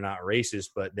justify they're not racist,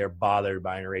 but they're bothered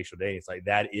by interracial dating. It's like,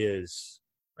 that is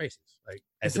racist. Like,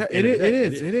 it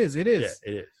is. Yeah, it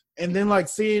is. And then like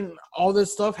seeing all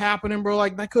this stuff happening, bro,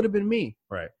 like that could have been me.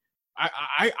 Right.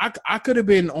 I could have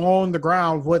been on the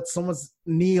ground with someone's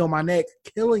knee on my neck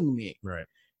killing me. Right.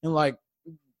 And like,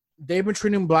 they've been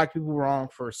treating black people wrong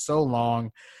for so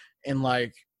long. And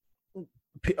like,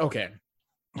 okay,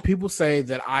 people say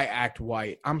that I act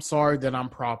white. I'm sorry that I'm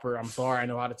proper. I'm sorry I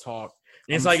know how to talk.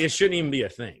 It's like, it shouldn't even be a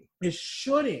thing. It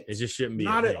shouldn't. It just shouldn't be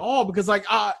not at all. Because like,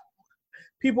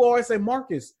 people always say,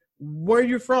 "Marcus, where are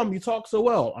you from? You talk so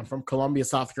well." I'm from Columbia,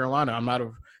 South Carolina. I'm not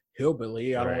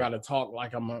hillbilly. I don't Right. got to talk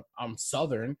like I'm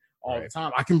Southern all the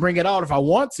time. I can bring it out if I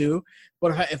want to,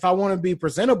 but if I want to be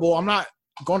presentable, I'm not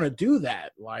going to do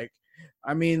that. Like,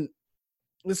 I mean,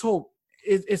 this whole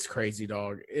it's crazy,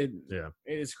 dog. It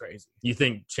is crazy. You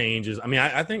think changes? I mean,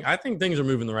 I think things are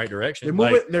moving the right direction.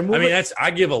 They're moving. I mean,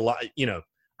 I give a lot. You know,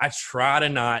 I try to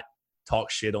not talk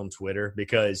shit on Twitter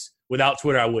because without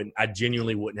Twitter, I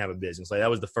genuinely wouldn't have a business. Like that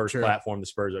was the first platform the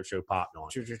Spurs Up Show popped on.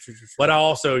 True. But I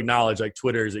also acknowledge like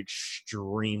Twitter is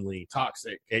extremely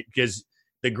toxic. Because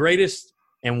the greatest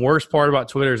and worst part about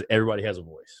Twitter is everybody has a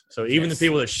voice. So even the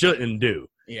people that shouldn't do.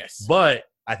 Yes. But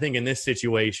I think in this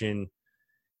situation,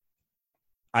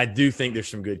 I do think there's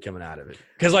some good coming out of it.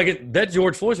 Because like that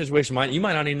George Floyd situation, you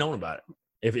might not even known about it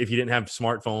if you didn't have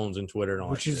smartphones and Twitter and all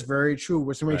which that is shit. very true.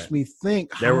 Which makes me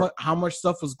think how much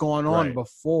stuff was going on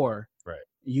before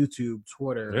YouTube,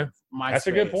 Twitter, MySpace. That's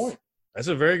a good point. That's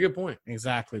a very good point.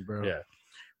 Exactly, bro. Yeah.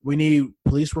 We need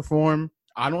police reform.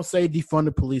 I don't say defund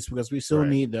the police because we still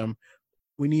need them.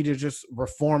 We need to just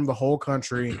reform the whole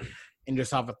country and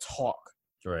just have a talk.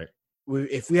 Right.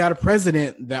 If we had a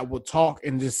president that would talk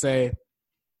and just say,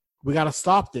 we got to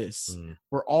stop this.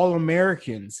 We're all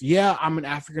Americans. Yeah, I'm an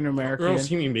African American. We're all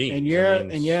human beings.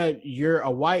 And you're a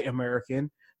white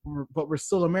American, but we're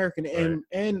still American.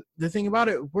 And the thing about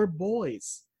it, we're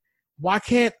boys. Why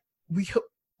can't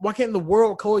the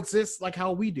world coexist like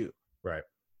how we do? Right.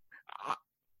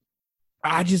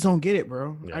 I just don't get it,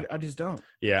 bro. Yeah. I just don't.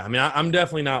 Yeah, I mean, I'm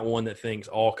definitely not one that thinks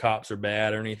all cops are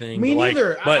bad or anything. Me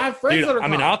neither. But I have friends that are I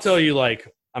mean, cops. I'll tell you,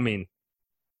 like, I mean,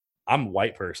 I'm a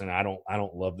white person. I don't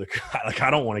love I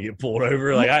don't want to get pulled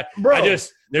over. Like, there's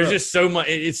just so much.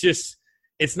 It's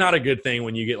not a good thing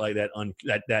when you get like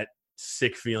that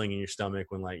sick feeling in your stomach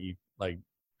when you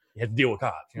have to deal with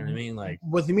cops. You know what I mean? Like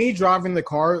with me driving the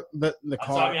car, the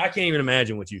car. I mean, I can't even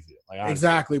imagine what you feel. Like honestly.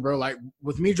 Exactly, bro. Like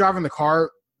with me driving the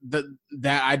car.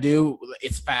 That I do,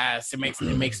 it's fast. It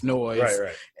makes noise.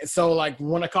 Right. And so like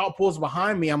when a cop pulls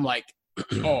behind me, I'm like,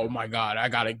 oh my god, I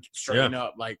gotta straighten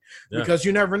up, because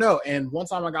you never know. And one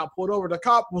time I got pulled over, the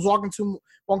cop was walking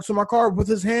to my car with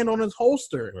his hand on his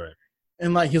holster, right?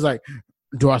 And like he's like,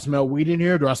 "Do I smell weed in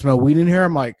here? Do I smell weed in here?"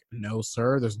 I'm like, "No,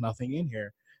 sir. There's nothing in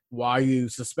here. Why are you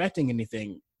suspecting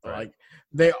anything?" Right.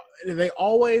 Like they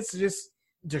always just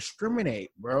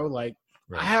discriminate, bro. Like.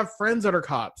 Right. I have friends that are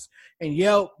cops, and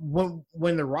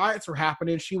when the riots were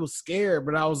happening, she was scared,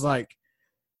 but I was like,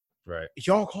 right,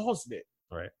 y'all caused it.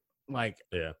 Right. Like,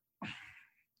 yeah.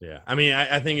 I mean,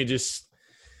 I think it just,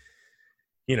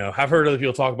 I've heard other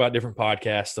people talk about different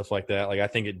podcasts, stuff like that. Like, I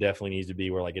think it definitely needs to be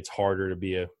where, like, it's harder to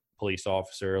be a police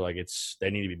officer. Like, they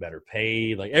need to be better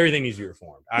paid. Like, everything needs to be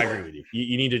reformed. I agree with you.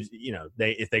 You need to,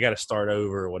 if they got to start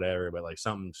over or whatever, but, like,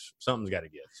 something's got to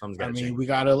give. Something's got to change. We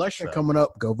got an election coming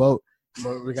up. Go vote.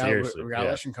 But we got an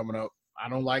election coming up. I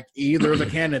don't like either of the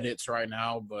candidates right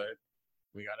now, but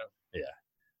we gotta. Yeah,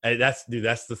 hey, that's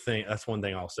the thing. That's one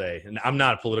thing I'll say. And I'm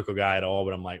not a political guy at all,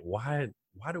 but I'm like, why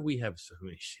do we have so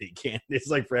many shitty candidates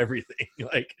like for everything?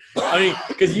 Like, I mean,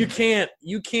 because you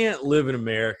can't live in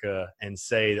America and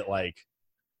say that like.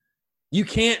 You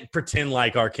can't pretend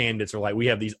like our candidates are like we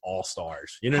have these all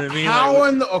stars. You know what I mean? I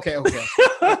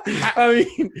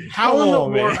mean,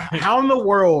 how in the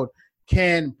world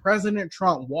can President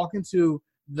Trump walk into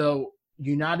the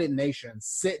United Nations,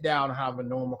 sit down, and have a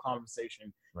normal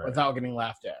conversation without getting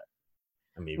laughed at?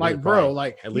 I mean, like, bro,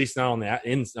 like at least not on the at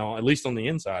least on the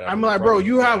inside. I'm like, bro,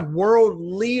 you have world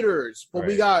leaders, but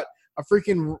we got a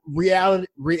freaking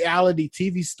reality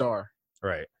TV star,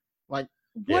 right? Like,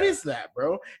 what is that,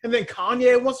 bro? And then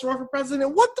Kanye wants to run for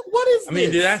president. What is? I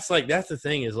mean, dude, that's the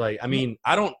thing is like, I mean,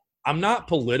 I'm not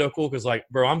political because, like,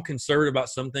 bro, I'm conservative about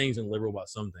some things and liberal about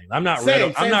some things. I'm not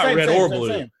red or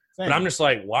blue, but I'm just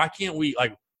like, why can't we,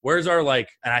 like, where's our, like,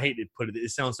 and I hate to put it,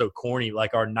 it sounds so corny,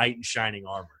 like our knight in shining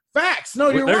armor. Facts. No,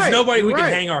 you're right. There's nobody we can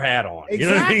hang our hat on. Exactly. You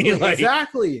know what I mean? Like,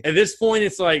 exactly. At this point,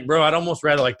 it's like, bro, I'd almost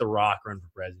rather like The Rock run for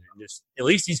president. Just at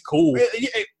least he's cool. At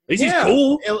least he's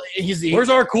cool. Where's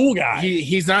our cool guy?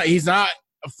 He's not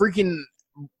a freaking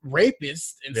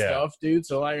rapist and stuff, dude.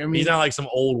 So like, I mean, he's not like some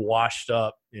old washed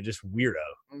up, just weirdo.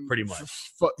 Pretty much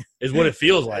is what it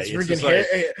feels like.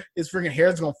 His freaking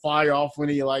hair's gonna fly off when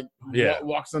he like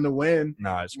walks on the wind.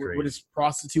 No, it's crazy with his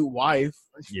prostitute wife.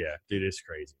 Yeah, dude, it's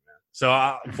crazy, man.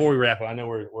 So before we wrap up, I know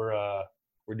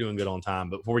we're doing good on time,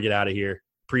 but before we get out of here,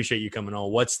 appreciate you coming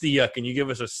on. What's the can you give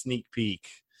us a sneak peek,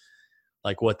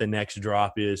 like what the next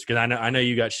drop is? Because I know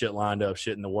you got shit lined up,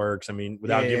 shit in the works. I mean,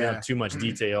 without giving up too much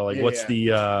detail, like what's what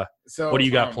do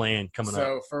you got planned coming up?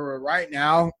 So for right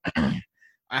now,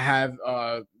 I have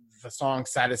the song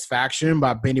Satisfaction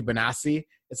by Benny Benassi.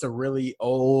 It's a really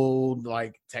old,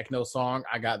 like, techno song.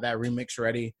 I got that remix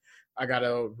ready. I got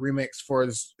a remix for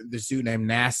this dude named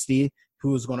Nasty,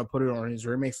 who was going to put it on his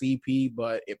remix EP,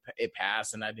 but it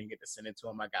passed, and I didn't get to send it to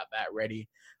him. I got that ready.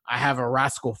 I have a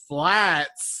Rascal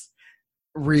Flatts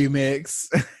remix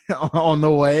on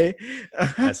the way.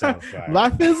 That sounds fire.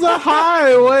 Life is a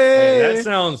highway. Hey, that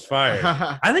sounds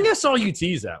fire. I think I saw you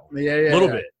tease that one. Yeah, a little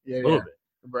bit.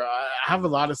 Bro, I have a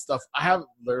lot of stuff. I have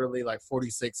literally like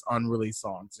 46 unreleased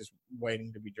songs just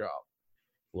waiting to be dropped.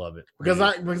 Love it. Because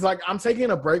I'm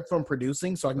taking a break from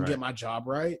producing so I can get my job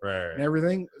right. And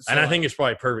everything. So and I think it's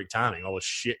probably perfect timing, all this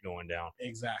shit going down.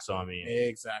 Exactly. So, I mean.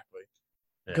 Exactly.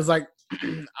 Because, like,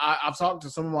 I've talked to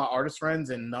some of my artist friends,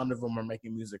 and none of them are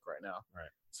making music right now. Right.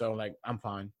 So, like, I'm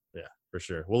fine. Yeah, for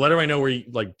sure. Well, let everybody know where you,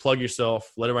 like, plug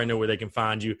yourself. Let everybody know where they can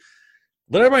find you.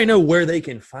 Let everybody know where they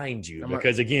can find you.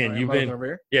 Because, again, you've been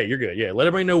 – yeah, you're good. Yeah, let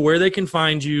everybody know where they can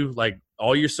find you, like,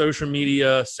 all your social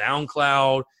media,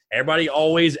 SoundCloud. Everybody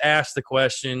always asks the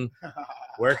question,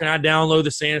 where can I download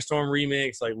the Sandstorm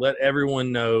remix? Like, let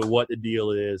everyone know what the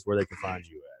deal is, where they can find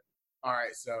you at. All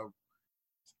right, so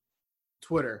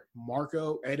Twitter,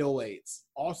 Marco808.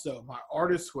 Also, my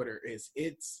artist Twitter is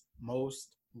It's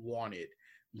Most Wanted.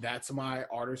 That's my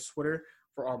artist Twitter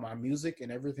for all my music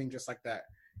and everything just like that.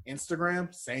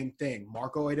 Instagram, same thing.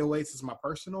 Marco808 is my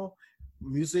personal.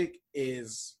 Music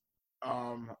is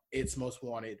It's Most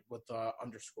Wanted with the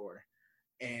underscore.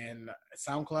 And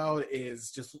SoundCloud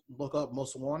is just look up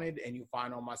Most Wanted and you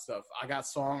find all my stuff. I got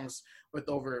songs with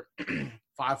over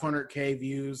 500K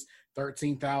views,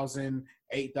 13,000,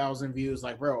 8,000 views.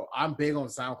 Like, bro, I'm big on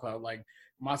SoundCloud. Like,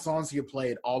 my songs get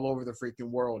played all over the freaking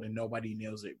world and nobody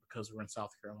knows it because we're in South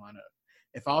Carolina.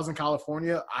 If I was in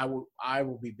California, I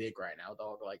will be big right now,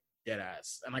 dog. Like, dead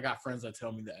ass. And I got friends that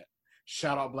tell me that.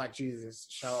 Shout out Black Jesus.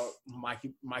 Shout out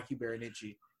Mikey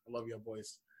Berenici. I love your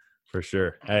boys. For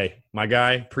sure. Hey, my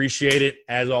guy, appreciate it.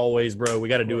 As always, bro, we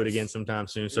got to do it again sometime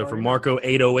soon. So for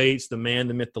Marco808, the man,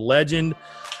 the myth, the legend,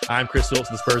 I'm Chris Phillips,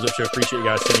 the Spurs Up Show. Appreciate you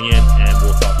guys tuning in, and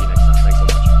we'll talk to you next time. Thanks so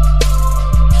much.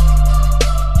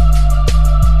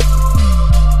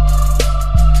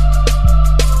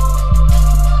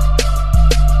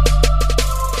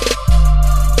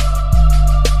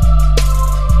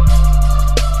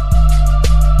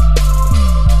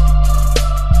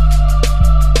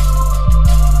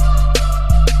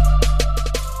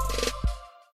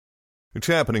 It's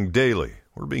happening daily.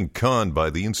 We're being conned by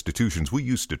the institutions we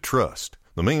used to trust.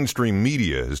 The mainstream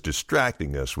media is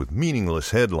distracting us with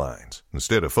meaningless headlines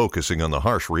instead of focusing on the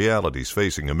harsh realities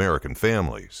facing American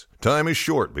families. Time is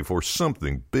short before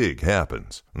something big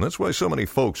happens, and that's why so many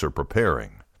folks are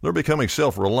preparing. They're becoming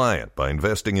self-reliant by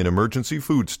investing in emergency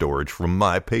food storage from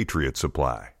My Patriot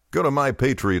Supply. Go to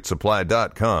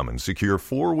MyPatriotSupply.com and secure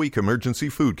 4-week emergency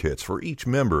food kits for each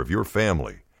member of your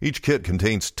family. Each kit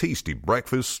contains tasty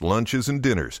breakfasts, lunches, and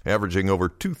dinners, averaging over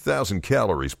 2,000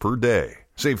 calories per day.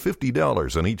 Save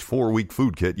 $50 on each 4-week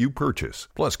food kit you purchase.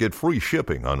 Plus, get free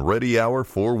shipping on Ready Hour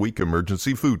 4-week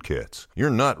emergency food kits.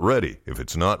 You're not ready if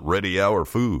it's not Ready Hour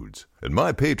Foods. At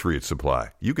My Patriot Supply,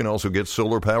 you can also get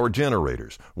solar power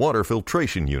generators, water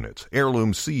filtration units,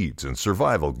 heirloom seeds, and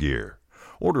survival gear.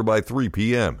 Order by 3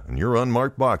 p.m. and your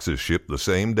unmarked boxes ship the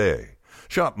same day.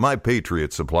 Shop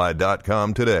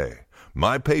MyPatriotSupply.com today.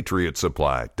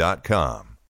 MyPatriotSupply.com.